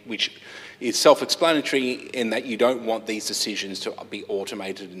terminology which is self-explanatory in that you don't want these decisions to be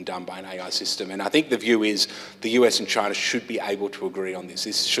automated and done by an AI system. And I think the view is the US and China should be able to agree on this.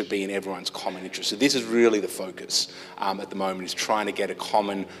 This should be in everyone's common interest. So this is really the focus at the moment, is trying to get a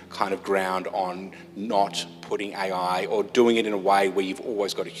common kind of ground on not putting AI or doing it in a way where you've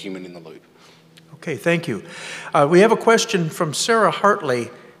always got a human in the loop. Okay, thank you. We have a question from Sarah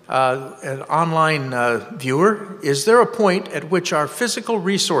Hartley, an online viewer. Is there a point at which our physical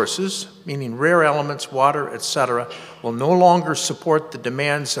resources, meaning rare elements, water, etc., will no longer support the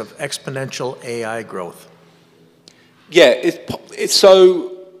demands of exponential AI growth? Yeah,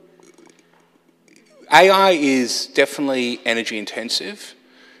 so AI is definitely energy intensive,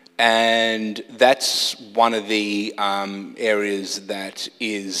 and that's one of the areas that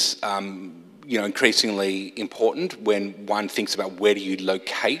is increasingly important when one thinks about where do you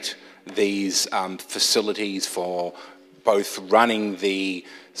locate these facilities for both running the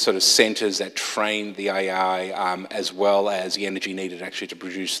sort of centres that train the AI as well as the energy needed actually to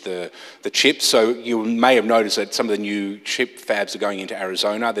produce the chips. So you may have noticed that some of the new chip fabs are going into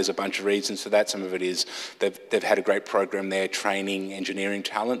Arizona. There's a bunch of reasons for that. Some of it is they've had a great program there training engineering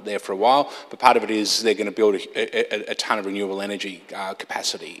talent there for a while, but part of it is they're going to build a ton of renewable energy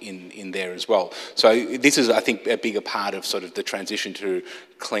capacity in there as well. So this is, I think, a bigger part of sort of the transition to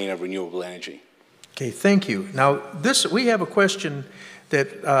cleaner renewable energy. Okay, thank you. Now, we have a question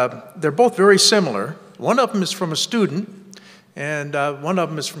that they're both very similar. One of them is from a student, and one of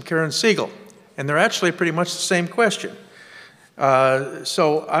them is from Karen Siegel. And they're actually pretty much the same question.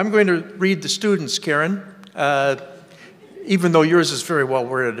 So I'm going to read the students, Karen, even though yours is very well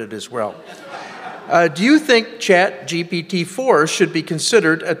worded as well. Do you think ChatGPT-4 should be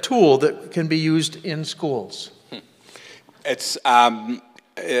considered a tool that can be used in schools? It's...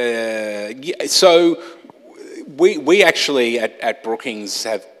 so we actually at Brookings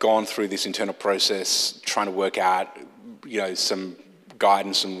have gone through this internal process trying to work out, some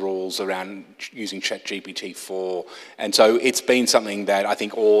guidance and rules around using ChatGPT-4, and so it's been something that I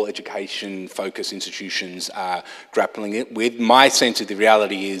think all education-focused institutions are grappling with. My sense of the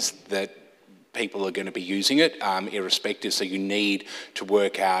reality is that people are going to be using it irrespective, so you need to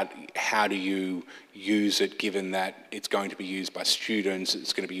work out how do you use it given that it's going to be used by students,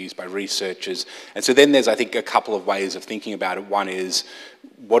 it's going to be used by researchers. And so then there's, I think, a couple of ways of thinking about it. One is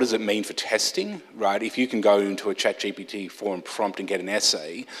what does it mean for testing, right? If you can go into a ChatGPT forum prompt and get an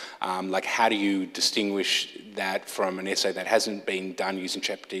essay, like how do you distinguish that from an essay that hasn't been done using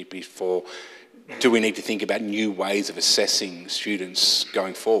ChatGPT before? Do we need to think about new ways of assessing students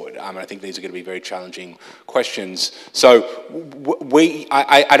going forward? I think these are going to be very challenging questions. So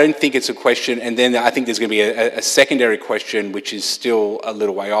I don't think it's a question, and then I think there's going to be a secondary question which is still a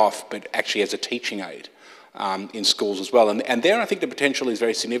little way off, but actually as a teaching aid in schools as well. And there I think the potential is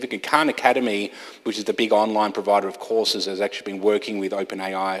very significant. Khan Academy, which is the big online provider of courses, has actually been working with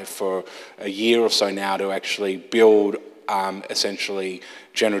OpenAI for a year or so now to actually build essentially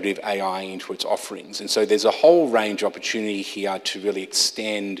generative AI into its offerings. And so there's a whole range of opportunity here to really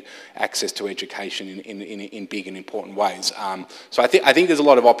extend access to education in big and important ways. So I think there's a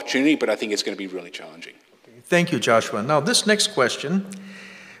lot of opportunity, but I think it's going to be really challenging. Thank you, Joshua. Now, this next question,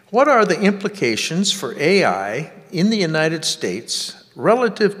 what are the implications for AI in the United States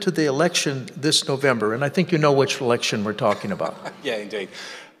relative to the election this November? And I think you know which election we're talking about. Yeah, indeed.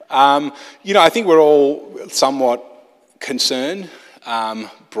 I think we're all somewhat concerned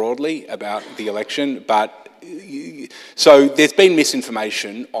broadly about the election, but so there's been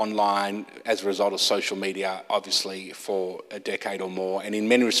misinformation online as a result of social media, obviously, for a decade or more, and in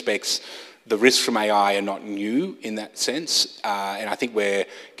many respects, the risks from AI are not new in that sense, and I think we're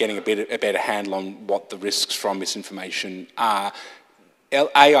getting a better handle on what the risks from misinformation are.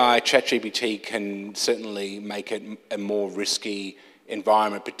 AI, ChatGPT, can certainly make it a more risky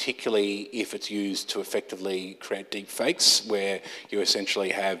environment, particularly if it's used to effectively create deep fakes, where you essentially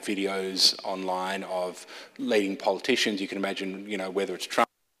have videos online of leading politicians. You can imagine, whether it's Trump,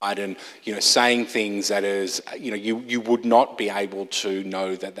 Biden, saying things that is, you would not be able to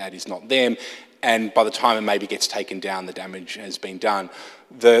know that that is not them. And by the time it maybe gets taken down, the damage has been done.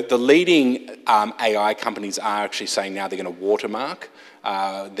 The leading AI companies are actually saying now they're going to watermark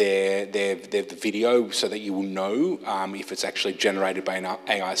the video so that you will know if it's actually generated by an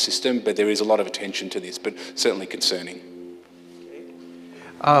AI system. But there is a lot of attention to this, but certainly concerning.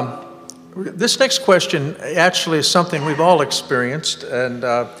 This next question actually is something we've all experienced, and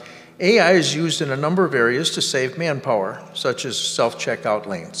AI is used in a number of areas to save manpower, such as self-checkout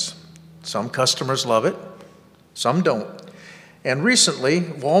lanes. Some customers love it, some don't. And recently,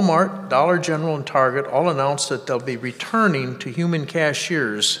 Walmart, Dollar General, and Target all announced that they'll be returning to human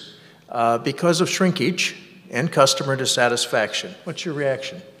cashiers because of shrinkage and customer dissatisfaction. What's your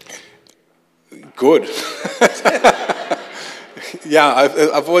reaction? Good. Yeah,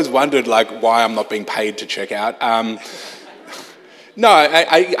 I've always wondered why I'm not being paid to check out. No,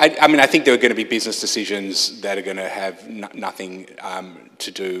 I mean, I think there are going to be business decisions that are going to have nothing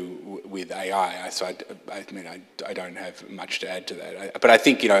to do with AI. So I don't have much to add to that. But I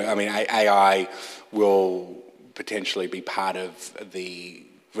think, AI will potentially be part of the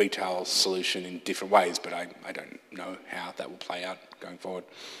retail solution in different ways, but I don't know how that will play out going forward.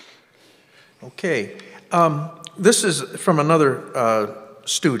 Okay. This is from another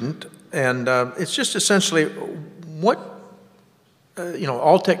student, and it's just essentially what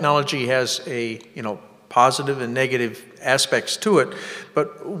all technology has a, positive and negative aspects to it,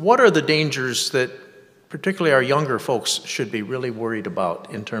 but what are the dangers that particularly our younger folks should be really worried about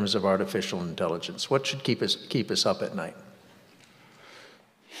in terms of artificial intelligence? What should keep us up at night?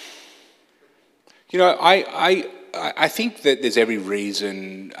 I think that there's every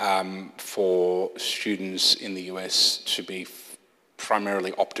reason for students in the US to be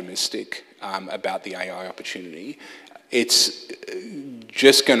primarily optimistic about the AI opportunity. It's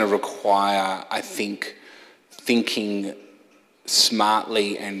just going to require, I think, thinking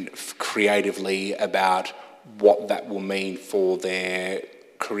smartly and creatively about what that will mean for their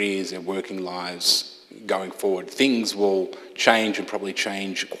careers and working lives going forward. Things will change and probably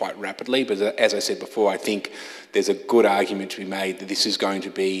change quite rapidly, but as I said before, I think there's a good argument to be made that this is going to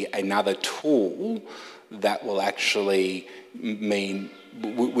be another tool that will actually mean,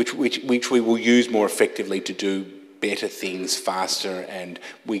 which we will use more effectively to do better things faster, and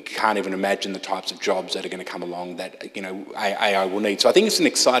we can't even imagine the types of jobs that are going to come along that AI will need. So I think it's an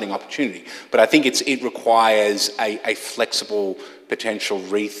exciting opportunity, but I think it requires a flexible potential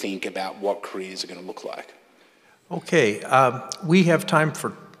rethink about what careers are going to look like. Okay, we have time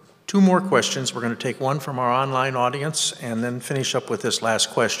for two more questions. We're going to take one from our online audience and then finish up with this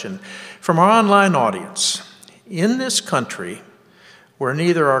last question. From our online audience, in this country where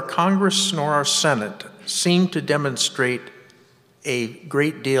neither our Congress nor our Senate seem to demonstrate a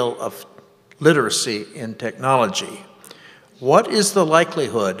great deal of literacy in technology, what is the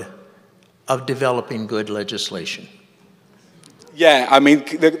likelihood of developing good legislation? Yeah, I mean,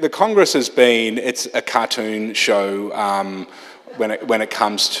 the Congress has been, it's a cartoon show when it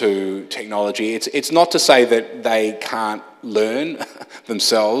comes to technology. It's not to say that they can't learn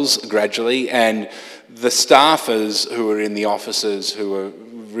themselves gradually, and the staffers who are in the offices who are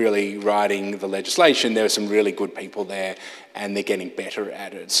really writing the legislation, there are some really good people there and they're getting better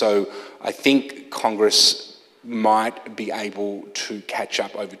at it. So I think Congress might be able to catch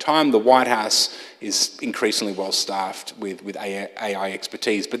up over time. The White House is increasingly well staffed with AI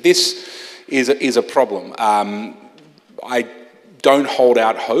expertise, but this is a problem. I don't hold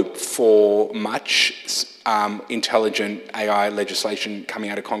out hope for much intelligent AI legislation coming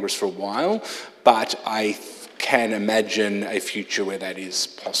out of Congress for a while, but I can imagine a future where that is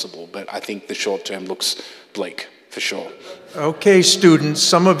possible. But I think the short term looks bleak, for sure. Okay, students,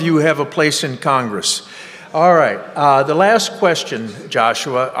 some of you have a place in Congress. All right, the last question,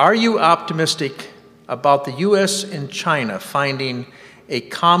 Joshua. Are you optimistic about the U.S. and China finding a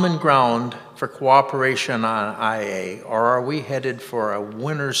common ground for cooperation on IA, or are we headed for a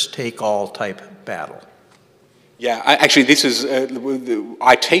winners-take-all type battle? Yeah, actually, this is,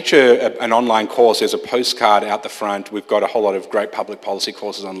 I teach an online course. There's a postcard out the front. We've got a whole lot of great public policy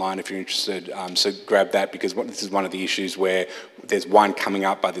courses online if you're interested. So grab that, because this is one of the issues where there's one coming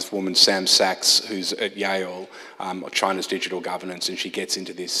up by this woman, Sam Sachs, who's at Yale, China's digital governance, and she gets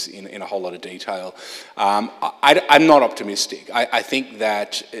into this in a whole lot of detail. I'm not optimistic. I think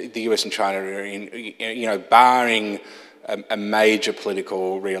that the US and China are in, barring a major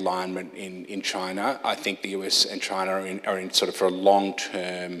political realignment in China, I think the US and China are in sort of for a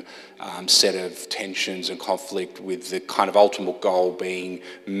long-term set of tensions and conflict, with the kind of ultimate goal being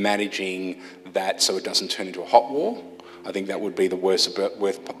managing that so it doesn't turn into a hot war. I think that would be the worst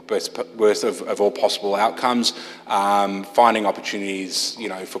of all possible outcomes. Finding opportunities,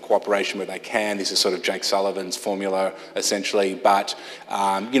 for cooperation where they can. This is sort of Jake Sullivan's formula, essentially. But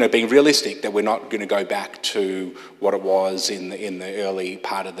being realistic that we're not going to go back to what it was in the early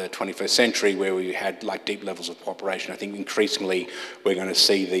part of the 21st century, where we had like deep levels of cooperation. I think increasingly we're going to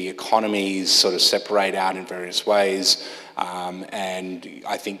see the economies sort of separate out in various ways, and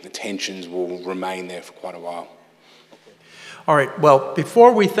I think the tensions will remain there for quite a while. All right, well,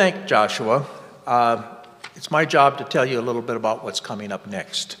 before we thank Joshua, it's my job to tell you a little bit about what's coming up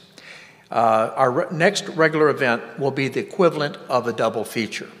next. Our next regular event will be the equivalent of a double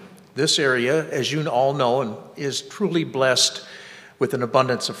feature. This area, as you all know, is truly blessed with an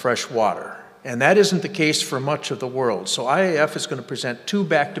abundance of fresh water. And that isn't the case for much of the world. So IAF is going to present two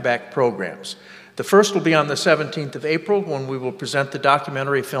back-to-back programs. The first will be on the 17th of April, when we will present the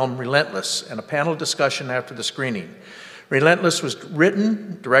documentary film Relentless and a panel discussion after the screening. Relentless was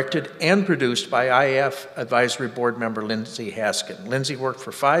written, directed, and produced by IAF Advisory Board member Lindsay Haskin. Lindsay worked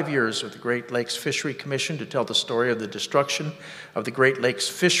for 5 years with the Great Lakes Fishery Commission to tell the story of the destruction of the Great Lakes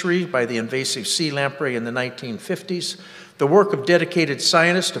fishery by the invasive sea lamprey in the 1950s, the work of dedicated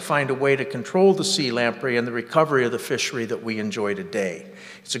scientists to find a way to control the sea lamprey, and the recovery of the fishery that we enjoy today.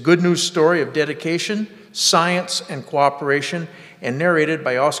 It's a good news story of dedication, science, and cooperation, and narrated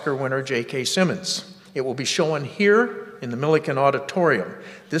by Oscar winner J.K. Simmons. It will be shown here in the Millikan Auditorium.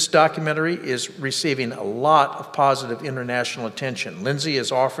 This documentary is receiving a lot of positive international attention. Lindsay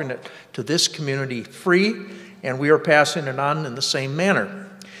is offering it to this community free, and we are passing it on in the same manner.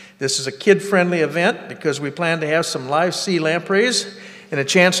 This is a kid-friendly event because we plan to have some live sea lampreys and a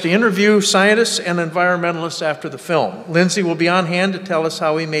chance to interview scientists and environmentalists after the film. Lindsay will be on hand to tell us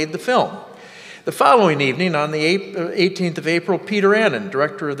how he made the film. The following evening, on the 18th of April, Peter Annan,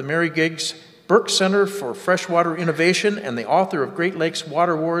 director of the Mary Giggs Burke Center for Freshwater Innovation and the author of Great Lakes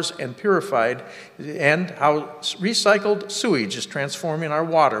Water Wars and Purified, and How Recycled Sewage is Transforming Our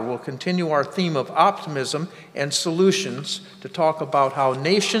Water, will continue our theme of optimism and solutions to talk about how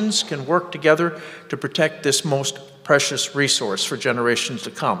nations can work together to protect this most precious resource for generations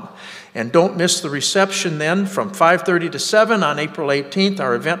to come. And don't miss the reception then from 5:30 to 7 on April 18th.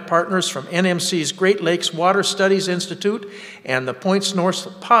 Our event partners from NMC's Great Lakes Water Studies Institute and the Points North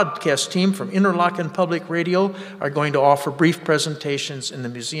podcast team from Interlochen Public Radio are going to offer brief presentations in the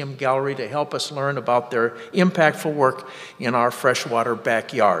museum gallery to help us learn about their impactful work in our freshwater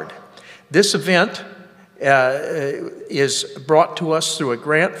backyard. This event is brought to us through a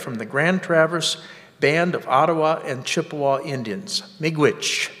grant from the Grand Traverse Band of Ottawa and Chippewa Indians,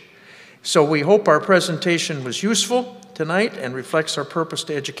 Miigwech. So we hope our presentation was useful tonight and reflects our purpose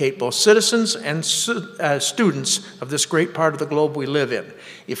to educate both citizens and students of this great part of the globe we live in.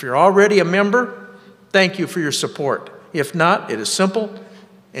 If you're already a member, thank you for your support. If not, it is simple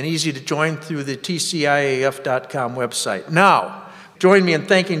and easy to join through the tciaf.com website. Now, join me in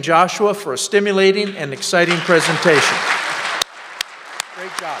thanking Joshua for a stimulating and exciting presentation.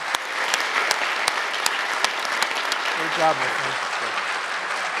 Great job. Great job, my friend.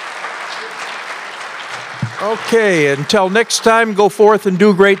 Okay, until next time, go forth and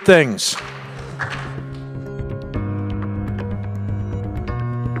do great things.